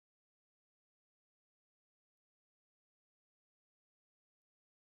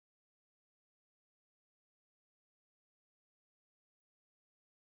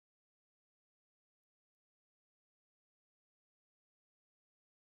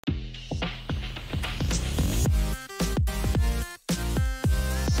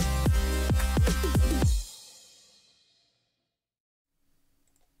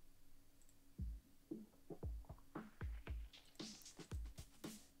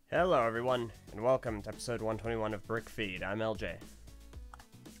Hello, everyone, and welcome to episode 121 of BrickFeed. I'm Eljay.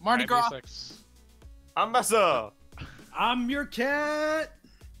 Mardi Gras. I'm Meso. I'm Muircat.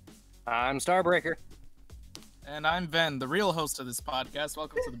 I'm Starbreaker. And I'm Ben, the real host of this podcast.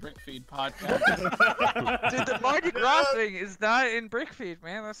 Welcome to the BrickFeed Podcast. Dude, the Mardi Gras thing is not in BrickFeed,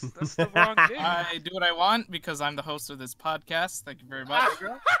 man. That's the wrong thing. I do what I want because I'm the host of this podcast. Thank you very much.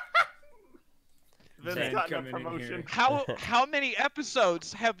 Vin's gotten a promotion. How many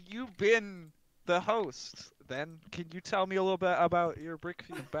episodes have you been the host? Then can you tell me a little bit about your BrickFeed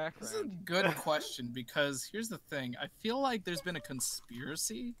This is a background? good question because here's the thing. I feel like there's been a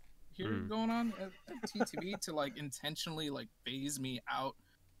conspiracy here going on at TTV to like intentionally like phase me out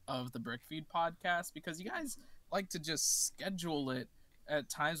of the BrickFeed podcast because you guys like to just schedule it at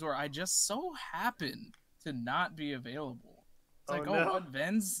times where I just so happen to not be available. It's like, no. what,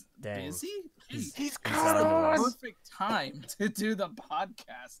 Ven's Dang. busy? He's It's the perfect time to do the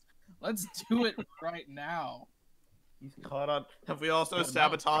podcast. Let's do it right now. He's caught on. Have we also No,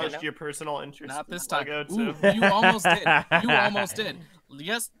 sabotaged your personal interest? Not this in time. Lego, Ooh, too? you almost did. You almost did.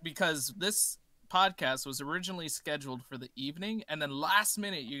 Yes, because this podcast was originally scheduled for the evening, and then last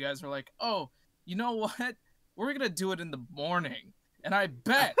minute you guys were like, "Oh, you know what? We're gonna do it in the morning." And I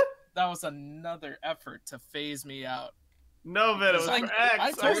bet that was another effort to phase me out. No, Vin, it was I for X. I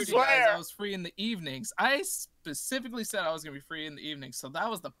I told you guys swear. I was free in the evenings. I specifically said I was gonna be free in the evenings, so that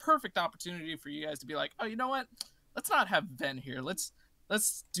was the perfect opportunity for you guys to be like, "Oh, you know what? Let's not have Ben here. Let's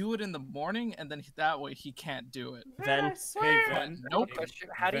do it in the morning, and then that way he can't do it." Ven, Hey, Ven. Nope. Question: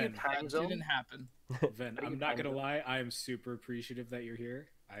 How do you Ven. time That zone? didn't happen. Ven, I'm not gonna lie. I am super appreciative that you're here.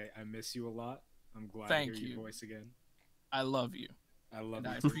 I miss you a lot. I'm glad Thank to hear you. your voice again. I love you, I love and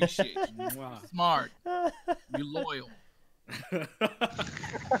I you. appreciate you. Mwah. Smart. You loyal.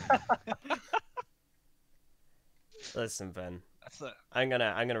 listen, Ven. That's a, I'm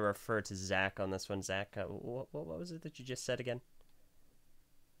gonna refer to Zach on this one. Zach, what was it that you just said again?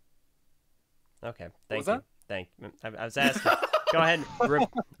 Okay, thank was you. that? Thank. I was asking. Go ahead and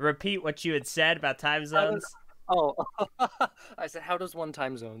repeat what you had said about time zones. Oh, I said, how does one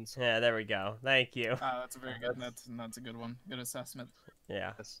time zones? Yeah, there we go. Thank you. That's a very good. That's a good one. Good assessment.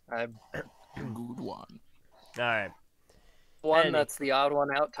 Yeah. Yes, Good one. All right. one Any- that's the odd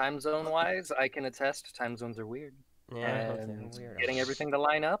one out time zone wise. I can attest. Time zones are weird, Yeah. and weird. getting everything to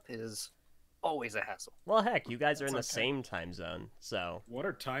line up is always a hassle. Well, heck, you guys are in the That's okay. same time zone, so. What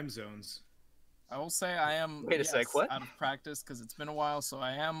are time zones? I will say I am Wait a sec, what? out of practice because it's been a while, so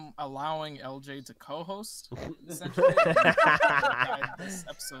I am allowing Eljay to co-host essentially and guide this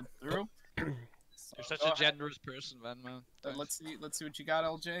episode through. So you're such go a ahead. generous person, man. Let's see what you got,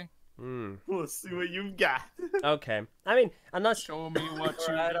 Eljay. We'll see what you've got. Okay. I mean, unless Show me what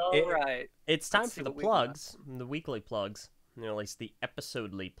you Alright, got. alright. it's time Let's for see the what we got. plugs, the weekly plugs, or at least the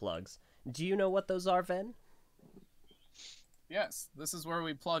episodely plugs. Do you know what those are, Ven? Yes, this is where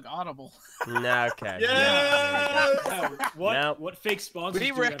we plug Audible. No, okay. Yeah! Oh, what Nope. what fake sponsors? We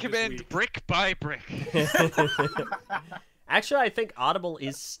do we have this recommend week? brick by brick. Actually, I think Audible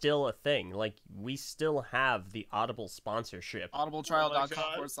is still a thing. Like, we still have the Audible sponsorship.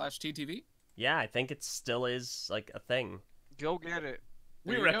 audibletrial.com/TTV. Yeah, I think it still is, like, a thing. Go get it.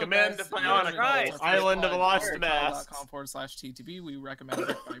 We There you go, recommend guys. Bionicle, Right. Island of Lost Masks. audibletrial.com/TTV. We recommend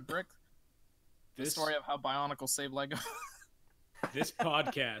Brick by Brick. The This, story of how Bionicle saved Lego. this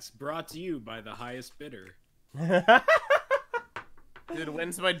podcast brought to you by the highest bidder. Dude,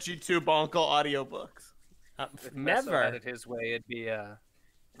 when's my G2 Bonkle audiobooks? If Meso had Never. it his way, it'd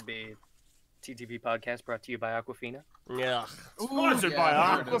be TTV podcast brought to you by Aquafina. Yeah. Sponsored yeah,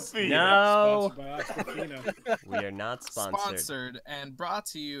 by there it is. Aquafina. No, Sponsored by Aquafina. we are not sponsored. Sponsored and brought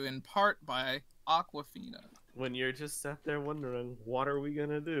to you in part by Aquafina. When you're just sat there wondering, what are we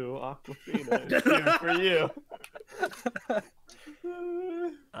gonna do? Aquafina is here for you.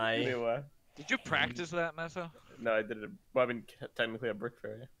 Anyway. Did you practice that, Meso? No, I did it. Well, I mean, technically a brick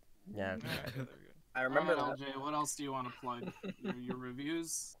fair. Yeah. I remember Alright, that. LJ, what else do you want to plug? Your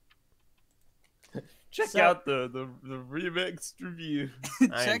reviews? Check So- out the remixed review.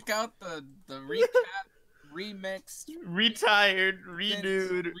 Check out the recap, remixed, Retired,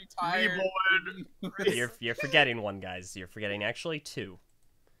 renewed, retired. reborn. You're forgetting one, guys. You're forgetting actually two.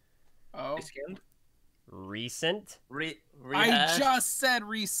 Oh, Skinned? Recent I Rehash. just said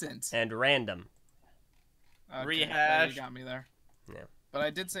recent. and random. Okay, Rehash. You got me there. Yeah. But I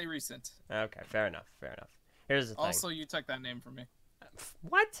did say recent. Okay, fair enough. Fair enough. Here's the thing. Also, you took that name from me.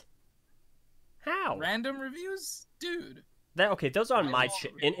 What? How? Random reviews, dude. Okay, those are on I my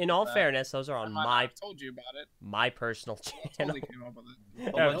totally in all that. fairness, those are on I told you about it. my personal channel. Totally came up with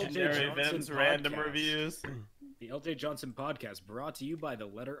it. Legendary Johnson events, random podcast. reviews. The Eljay Johnson Podcast, brought to you by the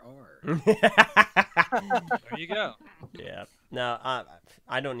letter R. There you go. Yeah. No,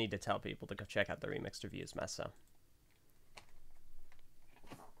 I don't need to tell people to go check out the remixed reviews, Meso.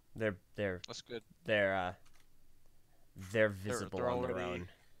 They're That's good. they're visible they're on their already- own.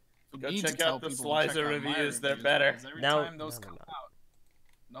 We Go need to check tell out the people to check Slicer out my reviews, they're better. because Every No, time those no, come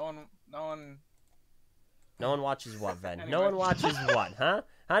no. out, No one watches what, Ven? No Anyway. one watches what, huh?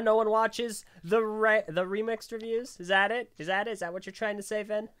 Huh? No one watches the remixed reviews? Is that it? Is that it? Is that what you're trying to say,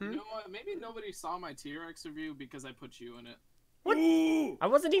 Ven? You know what? Maybe nobody saw my T-Rex review because I put you in it. What? I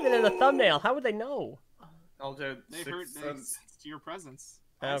wasn't even in the thumbnail. How would they know? LJ, They sensed your presence.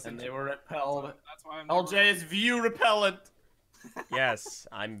 Okay. and they were repelled. That's why I'm. LJ is view repellent. Yes,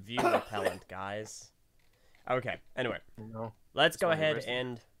 I'm view repellent, guys. Okay, anyway. No. Let's go my ahead wrist.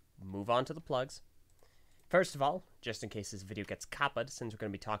 and move on to the plugs. First of all, just in case this video gets copped, since we're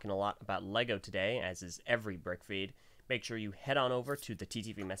going to be talking a lot about LEGO today, as is every BrickFeed, make sure you head on over to the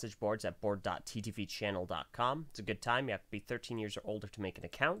TTV message boards at board.ttvchannel.com. It's a good time. You have to be 13 years or older to make an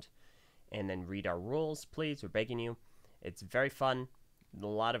account. And then read our rules, please. We're begging you. It's very fun. A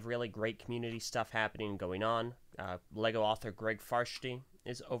lot of really great community stuff happening and going on. LEGO author Greg Farshty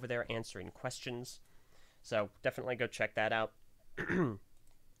is over there answering questions. So definitely go check that out.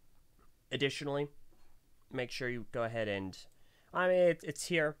 Additionally, make sure you go ahead and... I mean, it's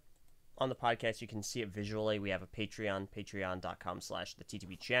here on the podcast. You can see it visually. We have a Patreon,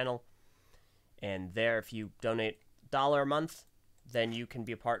 patreon.com/the channel. And there, if you donate $1 a month, then you can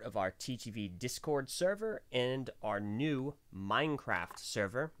be a part of our TTV Discord server and our new Minecraft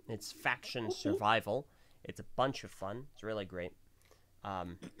server. It's Faction Survival. It's a bunch of fun. It's really great.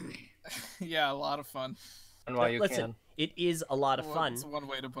 Yeah, a lot of fun. And while you Listen, can. it is a lot of Well, fun. That's one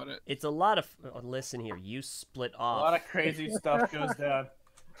way to put it. It's a lot of... Oh, listen here, you split A off. lot of crazy stuff goes down.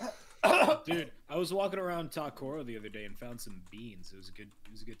 Dude, I was walking around Takoro the other day and found some beans. It was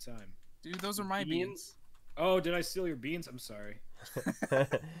a good time. Dude, those are my beans. Oh, did I steal your beans? I'm sorry.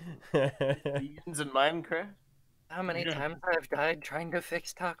 Beans in Minecraft. How many Yeah. times I've died trying to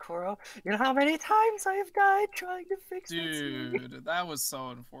fix Takoro? You know how many times I have died trying to fix Dude, that was so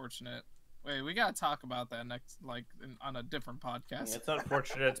unfortunate. Wait, we gotta talk about that next, on a different Yeah, podcast. it's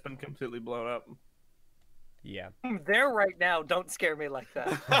unfortunate it's been completely blown up. Yeah. I'm there right now. Don't scare me like that.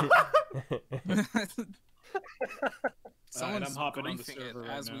 Someone's I'm hopping on the griefing server it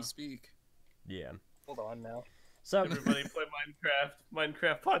right as we now. speak. Yeah. Hold on now. So Everybody play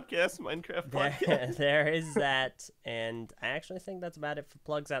Minecraft podcast, Minecraft podcast. there is that, and I actually think that's about it for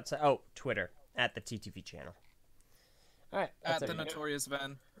plugs outside. Oh, Twitter at the TTV channel. All right. At that's the it. Notorious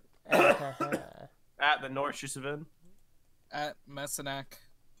Ven. At the Norcious event. At Messanak.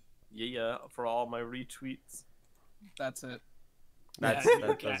 Yeah, for all my retweets. That's it. That's Yeah, that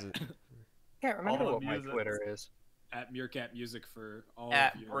Meerkat. does it. Can't remember All what the my music. Twitter is. At Muircat Music for all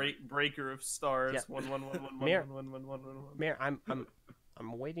At of your... Breaker of Stars. Yeah. 11111111111. Mir, I'm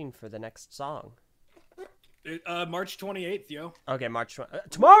waiting for the next song. March 28th, yo. Okay, March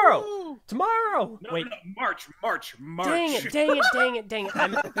tomorrow. Tomorrow. No, Wait. no, March. Dang it.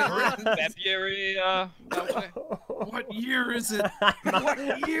 I'm February. What year is it?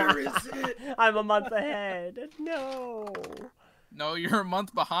 What year is it? I'm a month ahead. No. No, you're a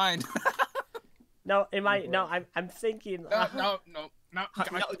month behind. No, I'm thinking. No.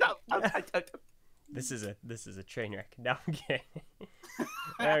 This is a train wreck. No, I'm kidding.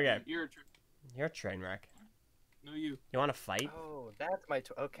 Okay, You're you're a train wreck. no you. You want to fight? Oh, that's my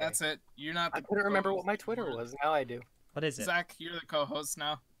okay. That's it. You're not. I the couldn't remember what co-host my Twitter anymore. was. Now I do. What is it? Zach, you're the co-host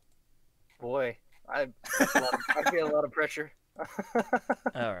now. Boy, I feel a lot of pressure. All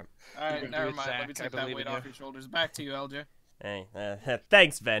right. All right, do never it, mind. Let me Zach. I take that believe weight in off you. your shoulders. Back to you, LJ. Hey,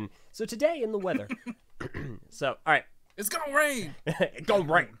 thanks, Ben. So today in the weather. So, all right. It's gonna rain. Go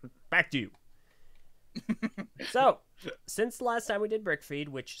right. Back to you. So, since the last time we did BrickFeed,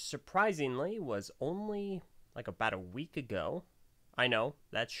 which surprisingly was only like about a week ago, I know,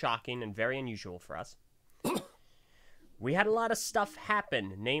 that's shocking and very unusual for us. We had a lot of stuff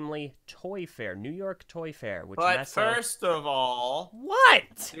happen, namely Toy Fair, New York Toy Fair, which But Meso... first of all,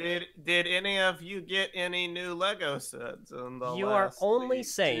 What? did any of you get any new Lego sets in the You are last only week?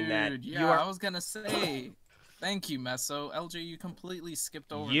 saying Dude, that. yeah, You are I was gonna say. Thank you, Meso. LJ, you completely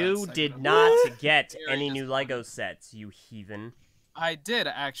skipped over. You that did segment. not get Very any new disappointing. Lego sets, you heathen. I did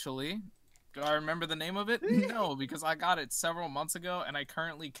actually. Do I remember the name of it? No, because I got it several months ago, and I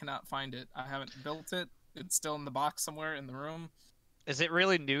currently cannot find it. I haven't built it. It's still in the box somewhere in the room. Is it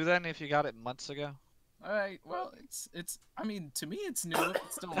really new then? If you got it months ago? All right. Well, it's. I mean, to me, it's new. If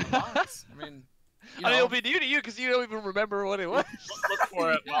it's still in the box. I mean, you I mean, know, it'll be new to you because you don't even remember what it was. Look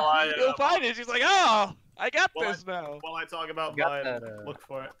for it while I. You'll find it. She's like, oh, I got Well, this now. While I talk about Got mine, that, look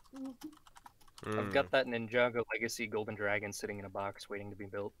for it. I've got that Ninjago Legacy Golden Dragon sitting in a box waiting to be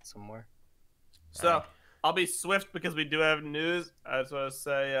built somewhere. So I'll be swift because we do have news. I just want to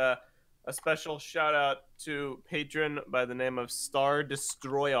say a special shout out to patron by the name of Star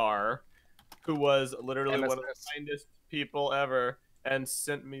Destroyer, who was literally one of the MSS. kindest people ever and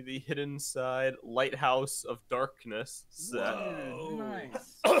sent me the Hidden Side Lighthouse of Darkness set.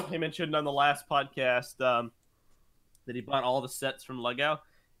 Nice. He mentioned on the last podcast that he bought all the sets from Lego,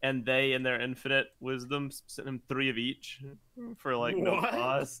 and they, in their infinite wisdom, sent him 3 of each for like no What?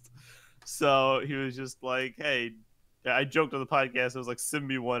 cost. So he was just like, "Hey," I joked on the podcast. I was like, "Send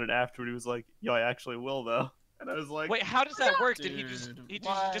me one," and afterward he was like, "Yo, I actually will though." And I was like, Wait, how does that work? Did he just Dude,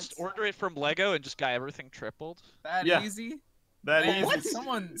 just order it from Lego and just got everything tripled? That Yeah. easy? "That Man, easy."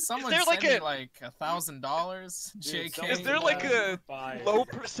 Someone there sent like me a- like $1,000. Dude, JK. Is there like a low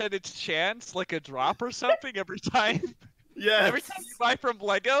percentage chance, like a drop or something every time? Yeah. Every time you buy from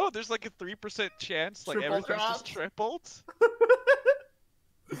Lego, there's like a 3% chance, like Triple everything's just drops? tripled.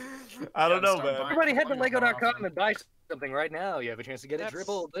 I don't know, Start man. buying Everybody head to Lego Lego.com and buy something right now. You have a chance to get it That's-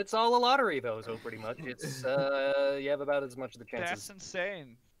 tripled. It's all a lottery, though, so pretty much it's you have about as much of the That's chances.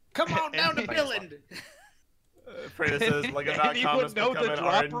 insane. Come on down to And- Billund. Freda says Lego.com Anyone has know become the an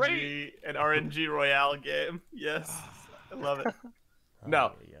drop RNG, rate? an RNG Royale game. Yes, I love it.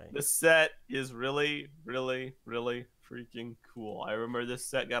 No, Ay, ay. the set is really, really, really freaking cool. I remember this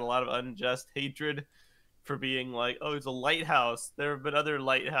set got a lot of unjust hatred for being like, oh, it's a lighthouse. There have been other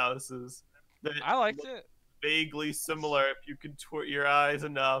lighthouses that I liked look it. vaguely similar if you contort your eyes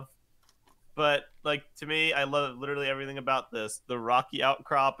enough. But like to me, I love literally everything about this: the rocky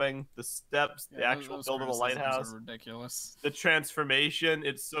outcropping, the steps, the actual build of the lighthouse, Are ridiculous. the transformation.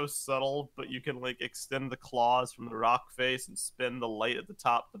 It's so subtle, but you can like extend the claws from the rock face and spin the light at the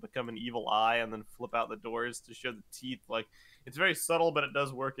top to become an evil eye, and then flip out the doors to show the teeth. Like it's very subtle, but it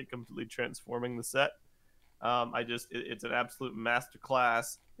does work at completely transforming the set. It's an absolute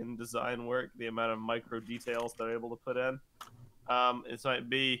masterclass in design work. The amount of micro details they're able to put in.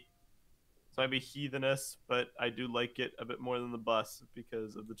 It might be heathenous, but I do like it a bit more than the bus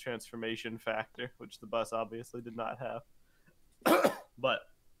because of the transformation factor, which the bus obviously did not have. But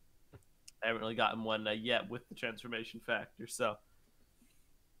I haven't really gotten one yet with the transformation factor, so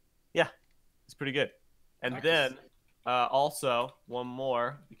yeah, it's pretty good. And then also one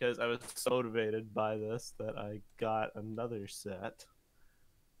more, because I was so motivated by this that I got another set.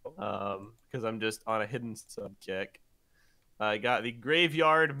 Because I'm just on a hidden sub kick. I got the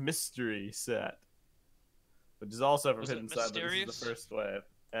Graveyard Mystery set, which is also from Was it Hidden Side, but this is mysterious? the first wave.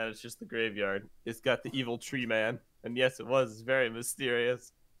 And it's just the graveyard. It's got the evil tree man. And yes, it was very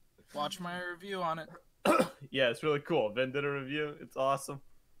mysterious. Watch my review on it. Yeah, it's really cool. Ben did a review. It's awesome.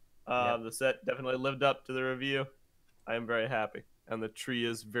 The set definitely lived up to the review. I am very happy. And the tree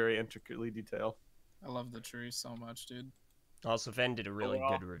is very intricately detailed. I love the tree so much, dude. Also, Ven did a really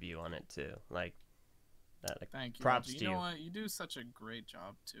Overall. good review on it too. Like, Thank you. Props Eljay. to You know you. what? You do such a great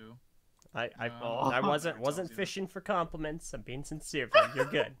job too. I Never wasn't tells you that. fishing for compliments. I'm being sincere, Ven. You're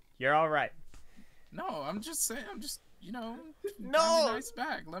good. You're all right. No, I'm just saying. I'm just No! nice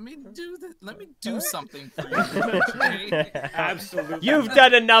back. Let me do something for you, Eljay. Absolutely. You've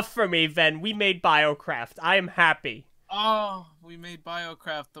done enough for me, Ven. We made Biocraft. I am happy. Oh, we made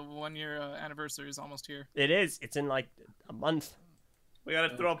Biocraft. The 1-year anniversary is almost here. It is. It's in like a month. We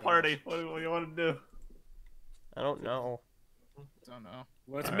gotta throw a party. What do you want to do? I don't know. Don't know.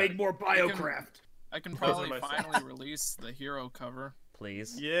 Let's make more Biocraft. I can Those are probably my finally release the hero cover.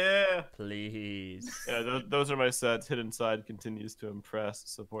 Please. Yeah! Please. Yeah, those are my sets. Hidden Side continues to impress.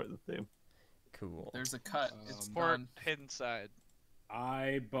 Support the theme. Cool. There's a cut. It's Or done. hidden side.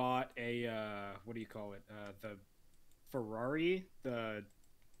 I bought a what do you call it? The Ferrari. The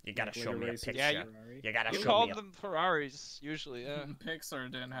You gotta show me a racing picture. Yeah, you- Ferrari. You gotta You show call me a... them Ferraris usually, yeah.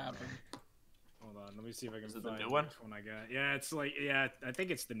 Pixar didn't happen. Hold on, let me see if I can Is it the find new one? which one I got. Yeah, it's like I think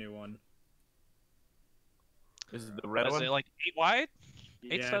it's the new one. Is it the red Was one? it like 8 wide?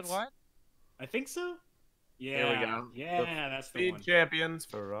 8 Yeah, side it's- wide? I think so. Yeah, There we go. Yeah, that's the Speed one. champions,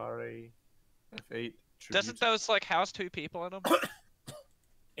 Ferrari, F8. Doesn't Tribute. those like house 2 people in them?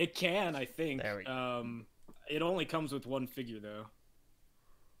 It can, I think. There we go. It only comes with one figure though.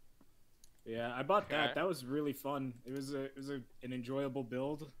 Yeah, I bought that. Okay. That was really fun. It was an enjoyable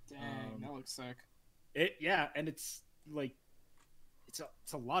build. Dang, that looks sick. And it's like it's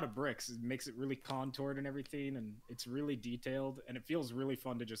a lot of bricks. It makes it really contoured and everything, and it's really detailed, and it feels really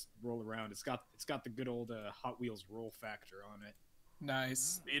fun to just roll around. It's got the good old Hot Wheels roll factor on it.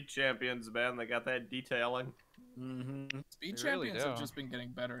 Nice. Speed champions, man. They got that detailing. Mm-hmm. Speed They really champions have do. just been getting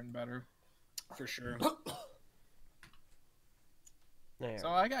better and better. For sure. There. So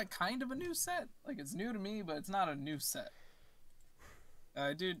I got kind of a new set. Like, it's new to me, but it's not a new set.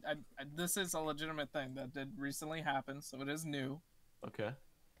 Dude, this is a legitimate thing that did recently happen, so it is new. Okay.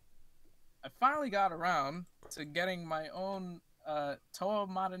 I finally got around to getting my own Toa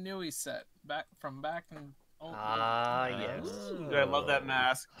Matanui set back in. Yes. Dude, I love that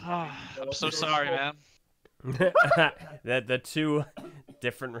mask. I'm so sorry, man. the two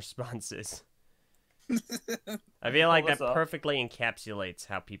different responses. I feel like that perfectly encapsulates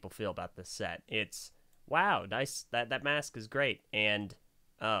how people feel about this set. It's wow, nice. That mask is great, and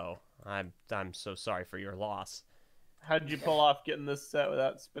oh, I'm so sorry for your loss. How did you pull off getting this set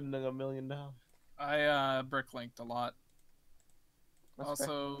without spending $1 million? I bricklinked a lot. That's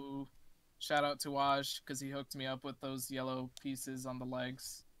Also, shout out to Waj because he hooked me up with those yellow pieces on the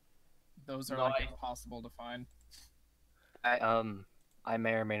legs. Those are like impossible to find. I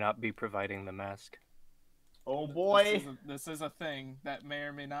may or may not be providing the mask. Oh boy! This is a thing that may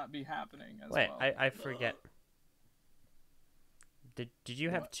or may not be happening as Wait, well. I forget. Did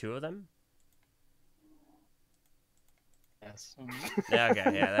you have two of them? Yes. Yeah,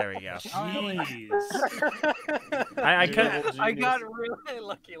 okay, yeah, there we go. Jeez. I got really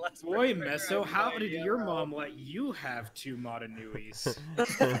lucky last Boy, Break Meso, Breaker. how did your mom let you have 2 Matanuis?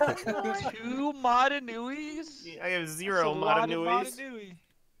 2 Matanuis? I have 0 Matanuis.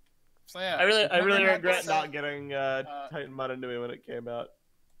 So yeah, I really remember that regret set? not getting Titan Matanui when it came out.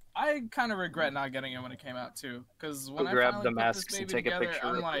 I kind of regret not getting it when it came out too, because when I grab finally the put masks this and baby take a together, picture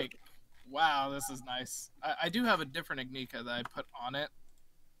I'm real quick. like, wow, this is nice. I do have a different Ignika that I put on it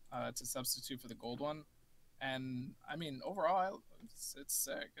to substitute for the gold one, and I mean overall, it's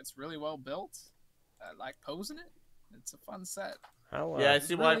sick. It's really well built. I like posing it. It's a fun set. How, Yeah, I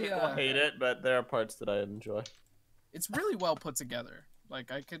see why really, people hate it, but there are parts that I enjoy. It's really well put together. Like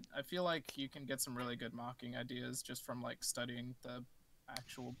I feel like you can get some really good mocking ideas just from like studying the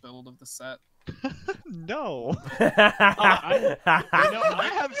actual build of the set. No. I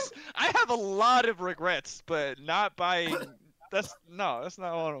I have a lot of regrets, but not buying. That's not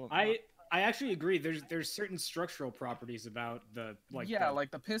one of them. I actually agree. There's certain structural properties about the like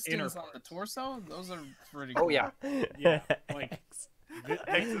the pistons on the parts. torso. Those are pretty. Oh cool. yeah. yeah like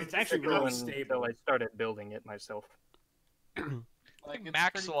it's actually really stable. Until I started building it myself. Like it's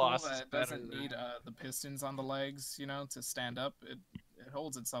Max pretty cool Loss that is it doesn't better need the pistons on the legs, you know, to stand up. It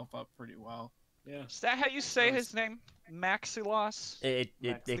holds itself up pretty well. Yeah. Is that how you say his name? Maxilos? it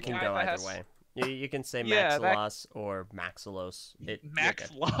The can guy go that either has- way. You can say Yeah, that- Maxilos or Maxilos.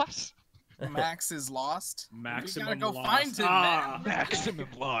 Maxilos? Max is lost. Maximum we gotta go loss. find him, Ah. man. Maximum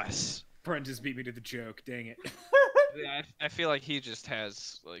loss. Brent just beat me to the joke. Dang it. Yeah, I feel like he just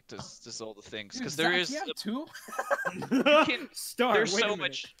has like just all the things Dude, because there Zach, is you have two. Star. there's wait so a minute.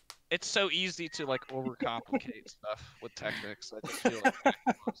 much. It's so easy to like overcomplicate stuff with techniques. I just feel like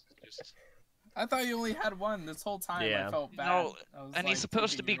Maxilos is just. I thought you only had one this whole time. Yeah. I felt bad. No, I was, and he's like,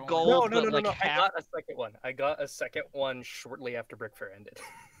 supposed to thinking be you're only- gold. but, like, I half- got a second one. I got a second one shortly after Brick Fair ended.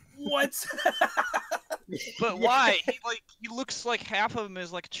 What? But why? He looks like half of him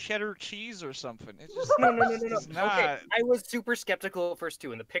is like cheddar cheese or something. It's just No. it's not. Okay, I was super skeptical at first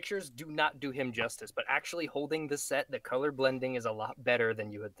too, and the pictures do not do him justice. But actually holding the set, the color blending is a lot better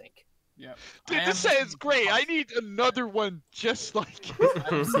than you would think. Yep. Dude, I this have set is great. I need another one just like it.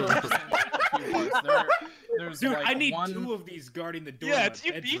 I'm still missing a few parts. There's Dude, like I need one... 2 of these guarding the door. Yeah, in my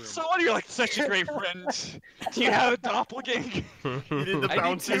you need bedroom. someone. You're like such a great friend. Do you have a doppelganger? You need the I need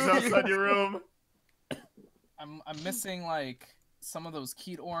bouncers two. outside your room. I'm missing like some of those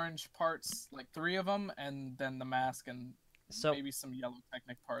Keat orange parts, like 3 of them, and then the mask and So maybe some yellow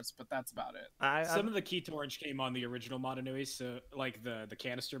Technic parts, but that's about it. Some of the Keat Orange came on the original Matanui, so like the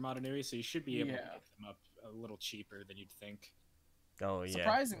canister Matanui, so you should be able to Yeah. pick them up a little cheaper than you'd think. oh yeah.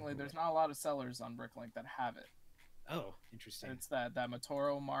 Surprisingly, there's not a lot of sellers on Bricklink that have it. Oh, interesting. It's that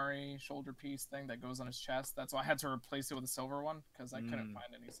Matoro Mari shoulder piece thing that goes on his chest. That's why I had to replace it with a silver one because I couldn't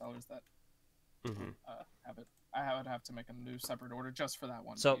find any sellers that Mhm. have it. I would have to make a new separate order just for that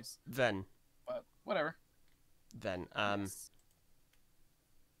one So piece. then But whatever. Yes.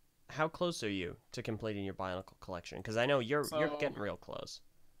 how close are you to completing your Bionicle collection? Because I know you're So- getting real close.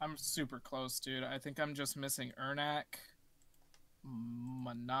 I'm super close, dude. I think I'm just missing Ernak,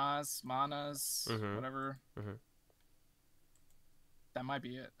 Manas, Mhm. whatever. Mhm. That might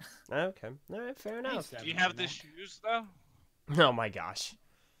be it. Okay, all right, fair enough. Do you have the shoes though? Oh my gosh.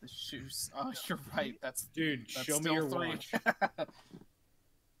 The shoes. Oh, you're right. That's Dude, that's show me still your 3. watch.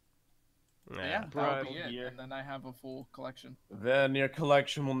 Yeah, that'll Bridal be it. gear. And then I have a full collection. Then your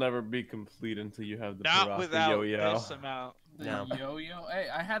collection will never be complete until you have the Not Baraka without Yo-Yo. this amount. The No. yo-yo. Hey,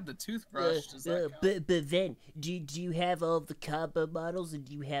 I had the toothbrush. Does that count? But then, do you have all the combo models, and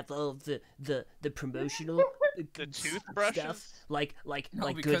do you have all the promotional The toothbrushes? stuff? Like No,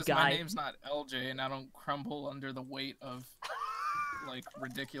 good because my guy. name's not Eljay, and I don't crumble under the weight of like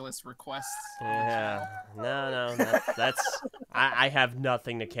ridiculous requests. Yeah, no, that's I have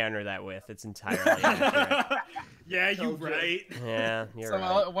nothing to counter that with. It's entirely accurate. Yeah, you right. Yeah, you're So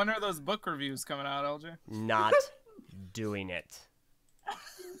right. when are those book reviews coming out, Eljay? Not doing it.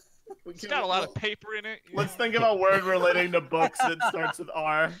 It's got a lot of paper in it. Let's think of a word relating to books that starts with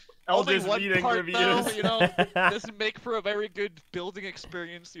R. Only Eldridge one reading part, reviews. though, you know, doesn't make for a very good building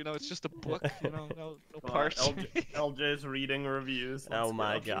experience. You know, it's just a book. You know, no parts. LJ's reading reviews. Oh Let's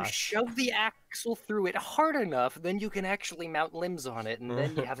my go. gosh. Shove the axle through it hard enough, then you can actually mount limbs on it, and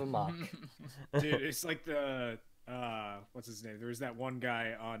then you have a mock. Dude, it's like the what's his name? There was that one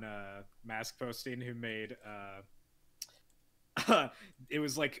guy on Mask Posting who made it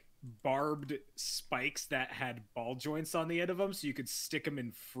was like barbed spikes that had ball joints on the end of them, so you could stick them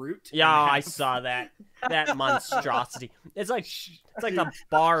in fruit. Yeah, and I have- saw that. That monstrosity. It's like the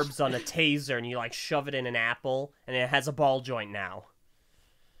barbs on a taser, and you like shove it in an apple, and it has a ball joint now.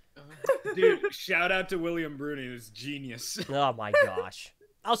 Dude, shout out to William Bruni, it was genius. Oh my gosh.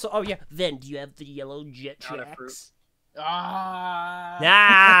 Also, oh yeah, Ven, do you have the yellow jet Not a fruit. tracks? Ah.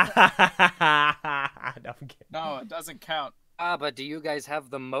 Ah! No, I'm kidding. No, it doesn't count. Ah, but do you guys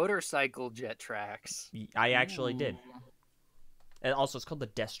have the motorcycle jet tracks? I actually did. Ooh. And also, it's called the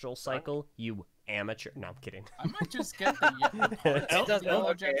Destral Cycle. You amateur. No, I'm kidding. I might just get the yellow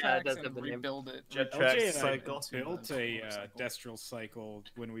Okay, jet yeah, it tracks does have and the name. rebuild it. Jet LJ track and I cycle. built a Destral cycle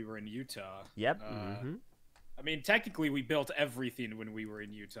when we were in Utah. Yep. I mean, technically, we built everything when we were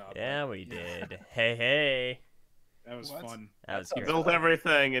in Utah. but Yeah, we did. Hey, hey. that was What? fun. That was That's great. Build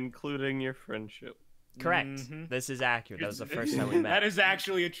everything, including your friendship. Correct. Mhm. This is accurate. That was the first time we met. That is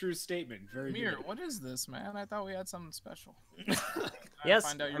actually a true statement. Very Mir, good. what is this, man? I thought we had something special. Yes,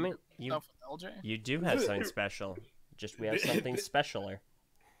 Find out I your mean, you stuff with LJ. you do have something special. Just we have something specialer.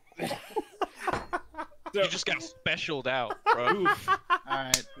 You just got specialed out, bro. Oof. All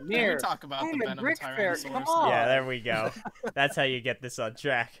right, can we Mir, talk about the I'm a Venom brick fair, Tyrannosaurus? come on. Yeah, there we go. That's how you get this on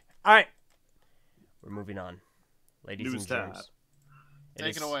track. All right. We're moving on. Ladies News and time. germs.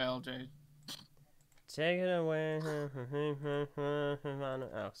 Take it away, LJ. Take it away.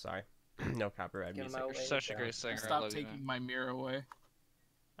 Oh, sorry. No copyright Get 'em music. out. You're such a great singer. I Stop love you, taking man. my mirror away.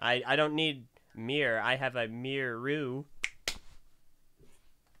 I don't need mirror. I have a mirror.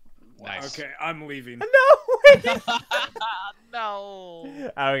 Nice. Okay, I'm leaving. No!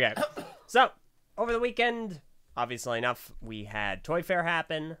 No. Okay. So, over the weekend, obviously enough, we had Toy Fair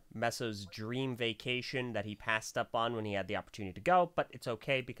happen, Meso's dream vacation that he passed up on when he had the opportunity to go, but it's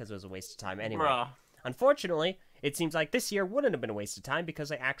okay because it was a waste of time anyway. Bruh. Unfortunately, it seems like this year wouldn't have been a waste of time because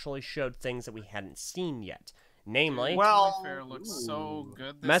they actually showed things that we hadn't seen yet. Namely, Well, Toy Fair looks so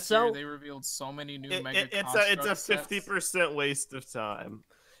good this Meso? year. They revealed so many new mega it's construct a sets. 50% waste of time.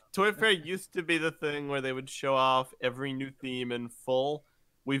 Toy Fair used to be the thing where they would show off every new theme in full.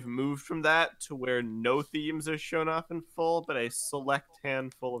 We've moved from that to where no themes are shown off in full, but a select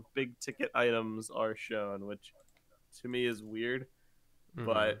handful of big ticket items are shown, which to me is weird.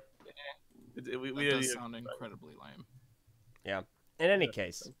 But we That does didn't- sound incredibly lame. in any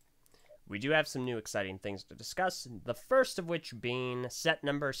case, we do have some new exciting things to discuss. The first of which being set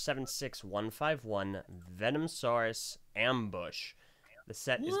number 76151, Venomasaurus Ambush. The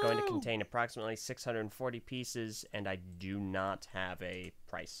set is going to contain approximately 640 pieces, and I do not have a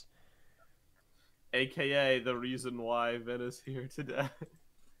price. AKA the reason why Ven is here today.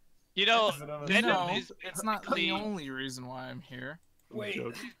 You know, Venom Venom No, is it's not the only reason why I'm here. Wait.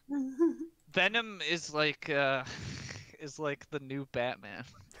 Venom is like the new Batman.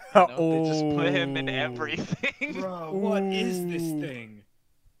 Oh, You know? They just put him in everything. Bro, what is this thing?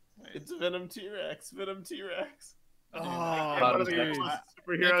 It's Venom T-Rex. Venom T-Rex. Oh, One of the dude. coolest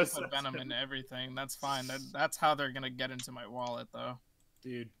They superhero can sets. put Venom into everything. That's fine. That's how they're gonna get into my wallet, though.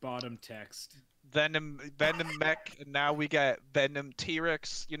 Dude, bottom text. Venom mech, and now we got Venom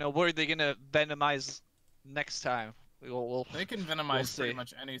T-Rex. You know, what are they gonna venomize next time? We'll They can venomize pretty see.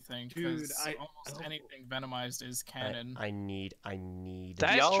 much anything. Dude, Because almost anything venomized is canon. I need. That Do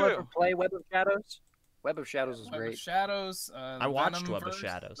is y'all true. ever play Web of Shadows? Web of Shadows is Web of great. Shadows. I watched Web of Venomverse,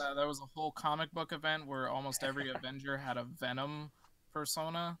 Shadows. There was a whole comic book event where almost every Avenger had a Venom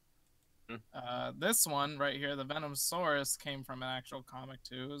persona. This one right here, the Venomasaurus, came from an actual comic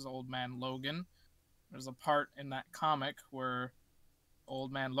too. It was Old Man Logan. There's a part in that comic where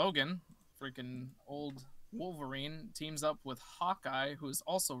Old Man Logan, freaking old Wolverine, teams up with Hawkeye, who is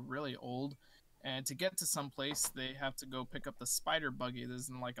also really old, And to get to some place, they have to go pick up the spider buggy. This is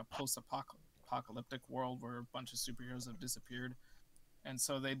in like a post-apocalyptic world where a bunch of superheroes have disappeared. And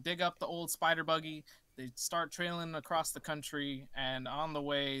so they dig up the old spider buggy. They start trailing across the country, and on the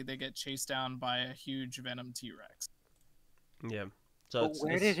way, they get chased down by a huge venom T-Rex. Yeah. So But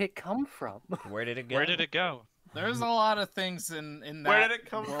where did it come from? Where did it go? Where did it go? There's a lot of things in that. Where did it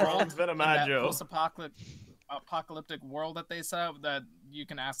come world, from, in that Venomajo? post-apocalyptic world that they set up, that you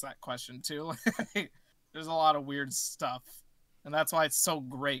can ask that question too. There's a lot of weird stuff, and that's why it's so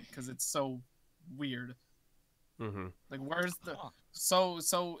great, because it's so weird. Mm-hmm. Like, where's the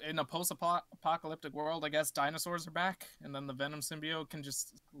so in a post-apocalyptic world, I guess dinosaurs are back, and then the Venom symbiote can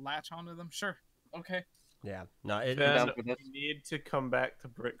just latch onto them. Sure, okay. Yeah. No, it, Ben, for this? we need to come back to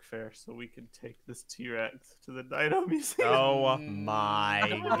Brick Fair so we can take this T-Rex to the Dino Museum. oh my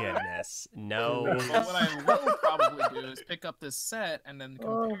goodness. No. But what I will probably do is pick up this set and then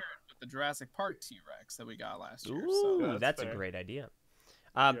compare it with the Jurassic Park T-Rex that we got last year. Ooh, So, that's that's a fair. great idea.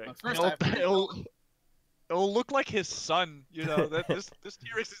 Yeah. but first I have to It'll look like his son, you know. That this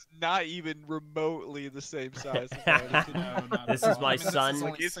T-Rex is not even remotely the same size. As that. No, not This at is all. my I mean, son. This is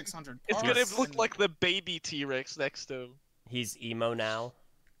only It's- 600 It's parts, gonna look and like the baby T-Rex next to him. He's emo now.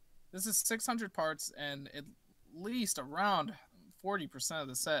 this is 600 parts, and at least around 40% of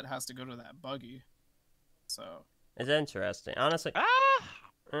the set has to go to that buggy. So It's interesting. Honestly,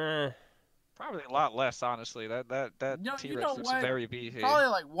 Ah, probably a lot less, honestly. That No, you T-Rex know looks what? very beefy. probably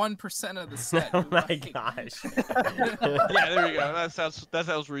like 1% of the set. oh dude, my like- gosh. Yeah, there we go. That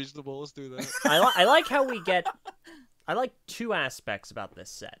sounds reasonable. Let's do that. I like how we get. I like two aspects about this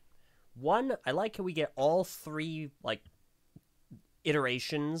set. One, I like how we get all three like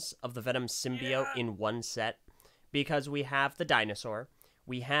iterations of the Venom symbiote in one set, because we have the dinosaur,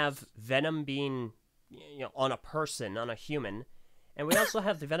 we have Venom being, on a person, on a human, and we also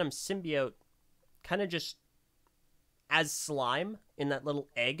have the Venom symbiote kind of just as slime in that little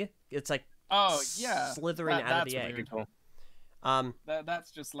egg. It's like Oh yeah, slithering out of that's the egg. weird. Cool.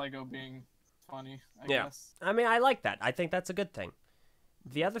 That's just Lego being funny, I Yeah. guess. I mean, I like that. I think that's a good thing.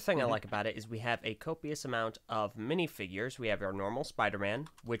 The other thing I like about it is we have a copious amount of minifigures. We have our normal Spider-Man,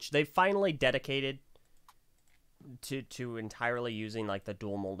 which they finally dedicated to entirely using like the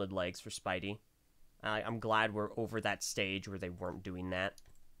dual molded legs for Spidey. I'm glad we're over that stage where they weren't doing that.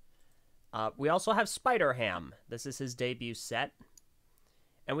 We also have Spider-Ham. This is his debut set.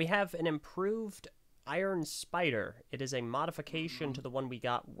 And we have an improved Iron Spider. It is a modification to the one we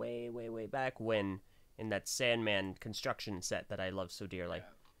got way, way, way back when in that Sandman construction set that I love so dearly.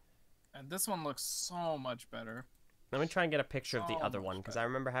 And this one looks so much better. Let me try and get a picture of the So other much one, because better. I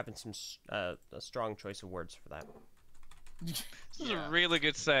remember having some a strong choice of words for that. This is a really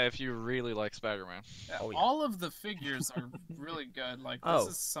good set if you really like Spider-Man. Yeah, Oh, yeah. all of the figures are really good. Like, Oh.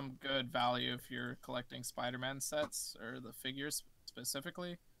 this is some good value if you're collecting Spider-Man sets, or the figures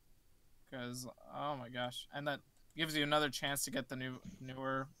specifically. Because, oh my gosh. And that gives you another chance to get the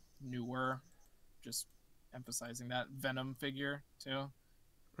newer, just emphasizing that, Venom figure, too.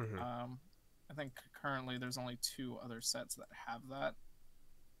 Mhm. I think currently there's only 2 other sets that have that.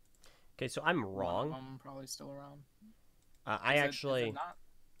 Okay, so I'm One of wrong. them probably still around. I actually... Is it not,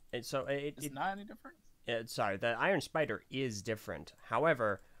 so is it not any different? sorry, the Iron Spider is different.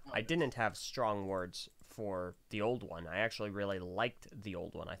 However, Oh, I it is. didn't have strong words for the old one. I actually really liked the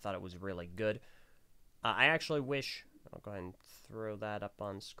old one. I thought it was really good. I actually wish... I'll go ahead and throw that up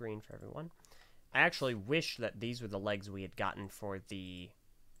on screen for everyone. I actually wish that these were the legs we had gotten for the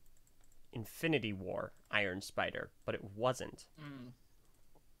Infinity War Iron Spider, but it wasn't. Mm.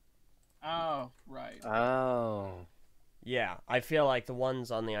 Oh, right. Oh. Yeah, I feel like the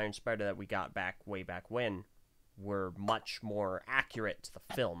ones on the Iron Spider that we got way back when were much more accurate to the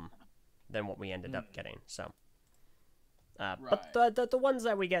film than what we ended up getting. So, but the ones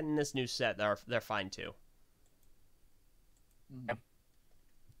that we get in this new set, they're fine too. Mm.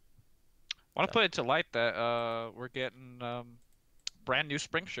 Want to put it to light that we're getting brand new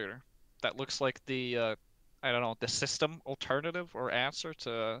Spring Shooter that looks like the I don't know, the system alternative or answer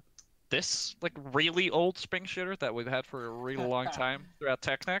to this like really old Spring Shooter that we've had for a really long time throughout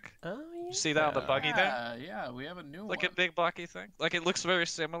Technic. Oh yeah. You see that on the buggy there? Yeah, we have a new Like one. a big blocky thing. Like it looks very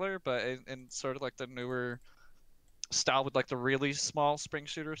similar, but in sort of like the newer style with like the really small Spring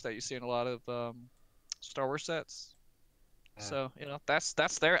Shooters that you see in a lot of Star Wars sets. Yeah. So that's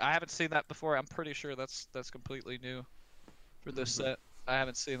there. I haven't seen that before. I'm pretty sure that's completely new for this set. I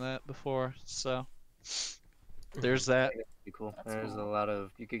haven't seen that before, so there's that. Be cool. That's There's cool. a lot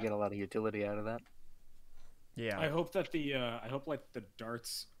of you could get a lot of utility out of that. Yeah. I hope that the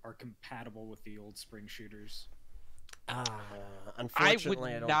darts are compatible with the old spring shooters. I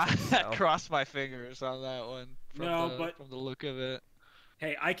Unfortunately, would I not don't think so. cross my fingers on that one. From the look of it.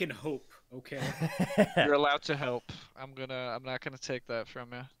 Hey, I can hope. Okay. You're allowed to hope. I'm not gonna take that from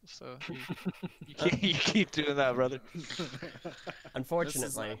you. So you keep doing that, brother.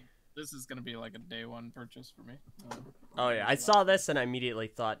 Unfortunately. This is gonna be like a day one purchase for me. Oh yeah, I saw this and I immediately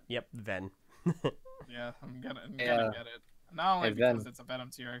thought, yep, Ven. Yeah, I'm gonna get it. Not only Hey, because Ven. it's a Venom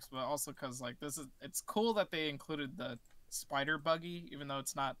T-Rex, but also because like it's cool that they included the spider buggy, even though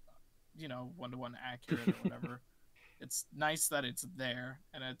it's not, one-to-one accurate or whatever. It's nice that it's there,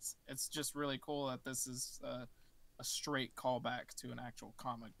 and it's just really cool that this is a straight callback to an actual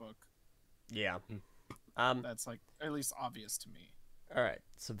comic book. Yeah. That's like at least obvious to me. All right,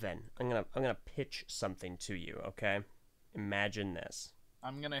 so Ven, I'm gonna pitch something to you. Okay, imagine this.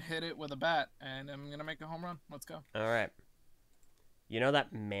 I'm gonna hit it with a bat, and I'm gonna make a home run. Let's go. All right. You know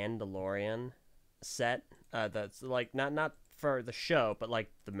that Mandalorian set? That's like not for the show, but like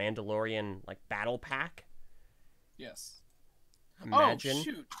the Mandalorian like battle pack. Yes. Imagine. Oh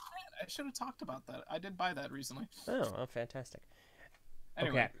shoot! I should have talked about that. I did buy that recently. Oh, fantastic.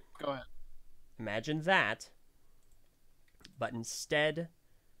 Anyway, Okay. go ahead. Imagine that, but instead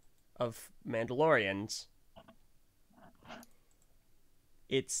of Mandalorians,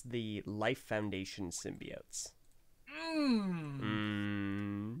 it's the Life Foundation symbiotes.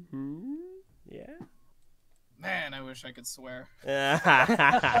 Yeah. Man, I wish I could swear.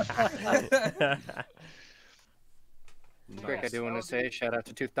 Quick, I do want to say shout out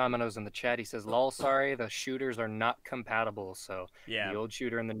to Tooth Dominoes in the chat. He says, "Lol, sorry, the shooters are not compatible, so Yeah. the old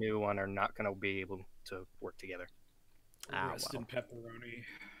shooter and the new one are not going to be able to work together." Rest in pepperoni.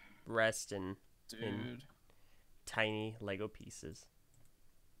 Rest in Dude. tiny Lego pieces.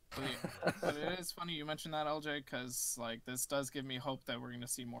 But it is funny you mentioned that, Eljay, because like this does give me hope that we're going to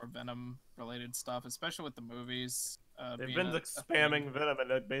see more Venom-related stuff, especially with the movies. They've being been a spamming thing. Venom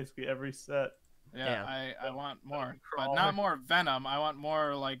in basically every set. Yeah, Yeah. I want more, but Crawler. not more Venom. I want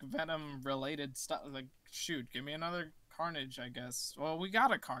more like Venom-related stuff. Like, shoot, give me another Carnage, I guess. Well, we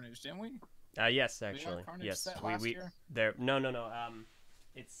got a Carnage, didn't we? Yes, We got actually, Carnage yes. set We last year? there. No.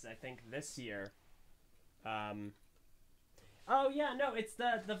 It's I think this year. Oh yeah, no, it's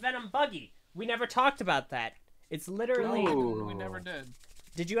the Venom buggy. We never talked about that. It's literally. Oh. We never did.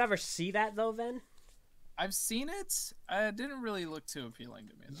 Did you ever see that though, Ven? I've seen it. It didn't really look too appealing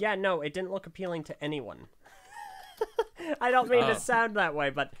to me. Though. Yeah, no, it didn't look appealing to anyone. I don't mean to sound that way,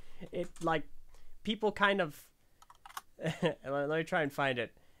 but it like people kind of. Let me try and find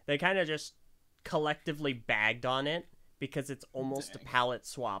it. They kind of just collectively bagged on it because it's almost Dang. a palette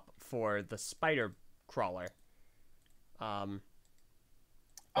swap for the spider crawler.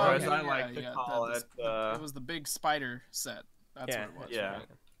 Or as yeah, I like to call it, it was the big spider set. That's Yeah, what it was. yeah. Right?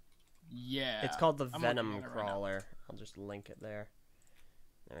 Yeah. It's called the I'm looking Venom at it right now. crawler. I'll just link it there.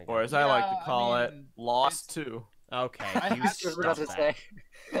 There we go. Or as I like Yeah, to call I it, mean, Lost 2. Okay, I you have Just about stop to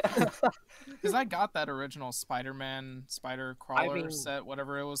that. say. Because I got that original Spider-Man spider crawler mean- set,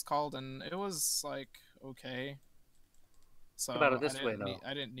 whatever it was called, and it was like okay. So About it this way,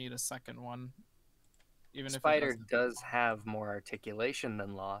 I didn't need a second one. Even Spider if it does have more articulation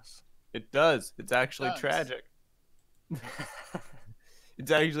than Loss. It does. It's actually does. tragic.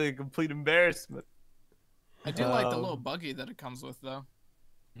 It's actually a complete embarrassment. I do like the little buggy that it comes with, though.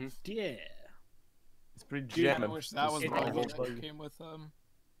 Yeah. It's pretty Dude, I jamming. wish that was It- the buggy Little that buggy. came with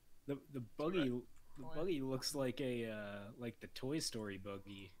The buggy looks like like the Toy Story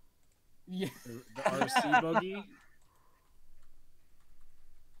buggy. Yeah. The RC buggy.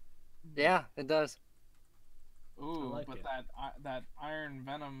 Yeah, it does. Ooh, like but it. that Iron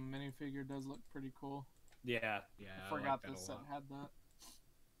Venom minifigure does look pretty cool. Yeah. I forgot this set had that.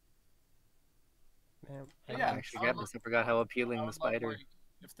 Man, I Yeah, actually I got would this. I forgot how appealing I the would love, spider. like,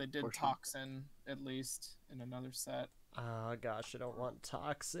 if they did portion. Toxin at least in another set. oh gosh, I don't want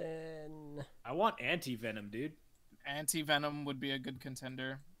toxin. I want anti venom, dude. Anti-Venom would be a good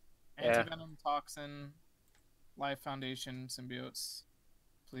contender. Yeah. Anti-Venom, Toxin, Life Foundation, Symbiotes.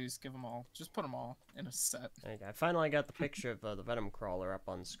 Please give them all. Just put them all in a set. There you go. I finally got the picture of the Venom crawler up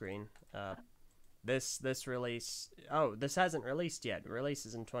on screen. This release. Oh, this hasn't released yet. Release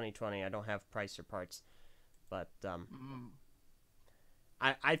is in 2020. I don't have price or parts, but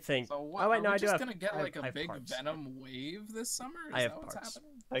I think. So what? Oh wait, are no, we I do just have. gonna get I have- like I a have big parts. Venom wave this summer? Is I have that what's parts.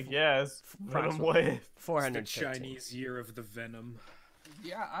 happening? I guess. Venom Approximately. Wave. It's the 415. Chinese year of the venom.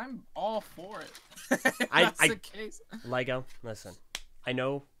 Yeah, I'm all for it. I- That's I- the case. Lego, listen. I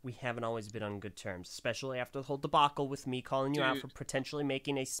know we haven't always been on good terms, especially after the whole debacle with me calling you out for Dude. potentially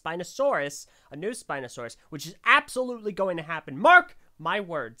making a Spinosaurus, a new Spinosaurus, which is absolutely going to happen. Mark my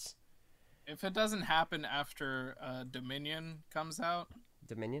words. If it doesn't happen after Dominion comes out,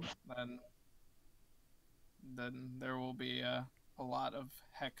 Dominion. then there will be a lot of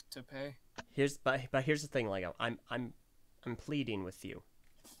heck to pay. But here's the thing, Lego. I'm pleading with you.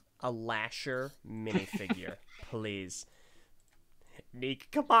 A Lasher minifigure, please. Neek,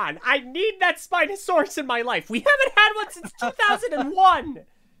 come on. I need that Spinosaurus in my life. We haven't had one since 2001.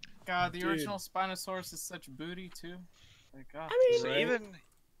 God, the original Spinosaurus is such booty too. Like, God. I mean, So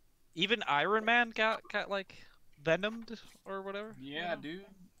even Iron Man got like venomed or whatever. Yeah, dude.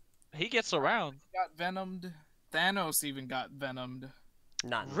 He gets around. Got venomed. Thanos even got venomed.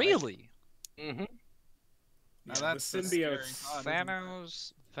 not in Really? Mm-hmm. Now Yeah, that's the a scary symbiotes. thought, isn't it?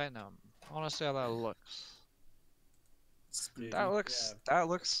 Thanos Venom. I want to see how that looks. Spooky, That looks. yeah. That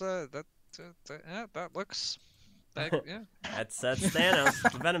looks. Yeah. That looks. Yeah. That's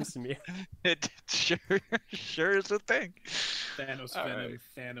Thanos. The Venom symbiote. It sure is a thing. Thanos All Venom. right.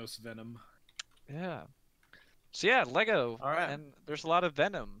 Thanos Venom. Yeah. So yeah, Lego. All right. And there's a lot of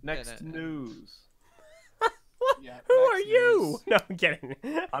Venom Next in it. news. Yeah, Who next are you? news. No, I'm kidding.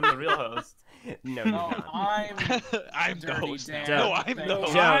 I'm the real host. No, you're No, not. I'm the Dirty host. Dan. No, I'm Thank the you.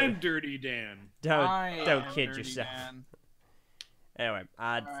 host. Joe. I'm Dirty Dan. Don't am kid Dirty yourself. Dan. Anyway,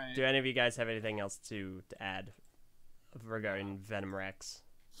 Alright. do any of you guys have anything else to add regarding Venom Rex?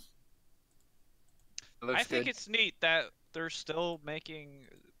 I think it's neat that they're still making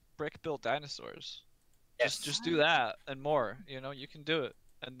brick-built dinosaurs. Yes. Just do that and more. You know, you can do it.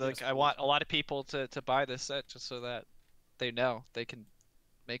 And like, Yes, I want a lot of people to buy this set just so that they know they can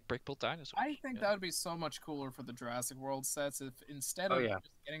make brick-built dinosaurs. I think Yeah. that would be so much cooler for the Jurassic World sets if instead Oh, of yeah. just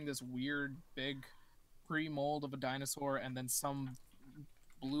getting this weird big pre-mold of a dinosaur and then some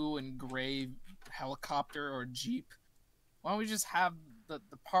blue and gray helicopter or jeep, why don't we just have the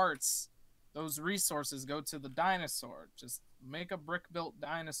parts, those resources go to the dinosaur? Just make a brick-built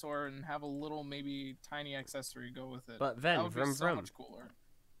dinosaur and have a little maybe tiny accessory go with it. But that Ven, would be vroom so vroom. much cooler.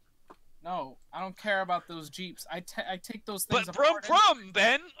 No, I don't care about those jeeps. I take those things But brum apart. brum,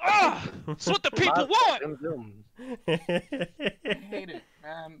 Ben! Ah! That's what the people want! Zoom, zoom. I hate it,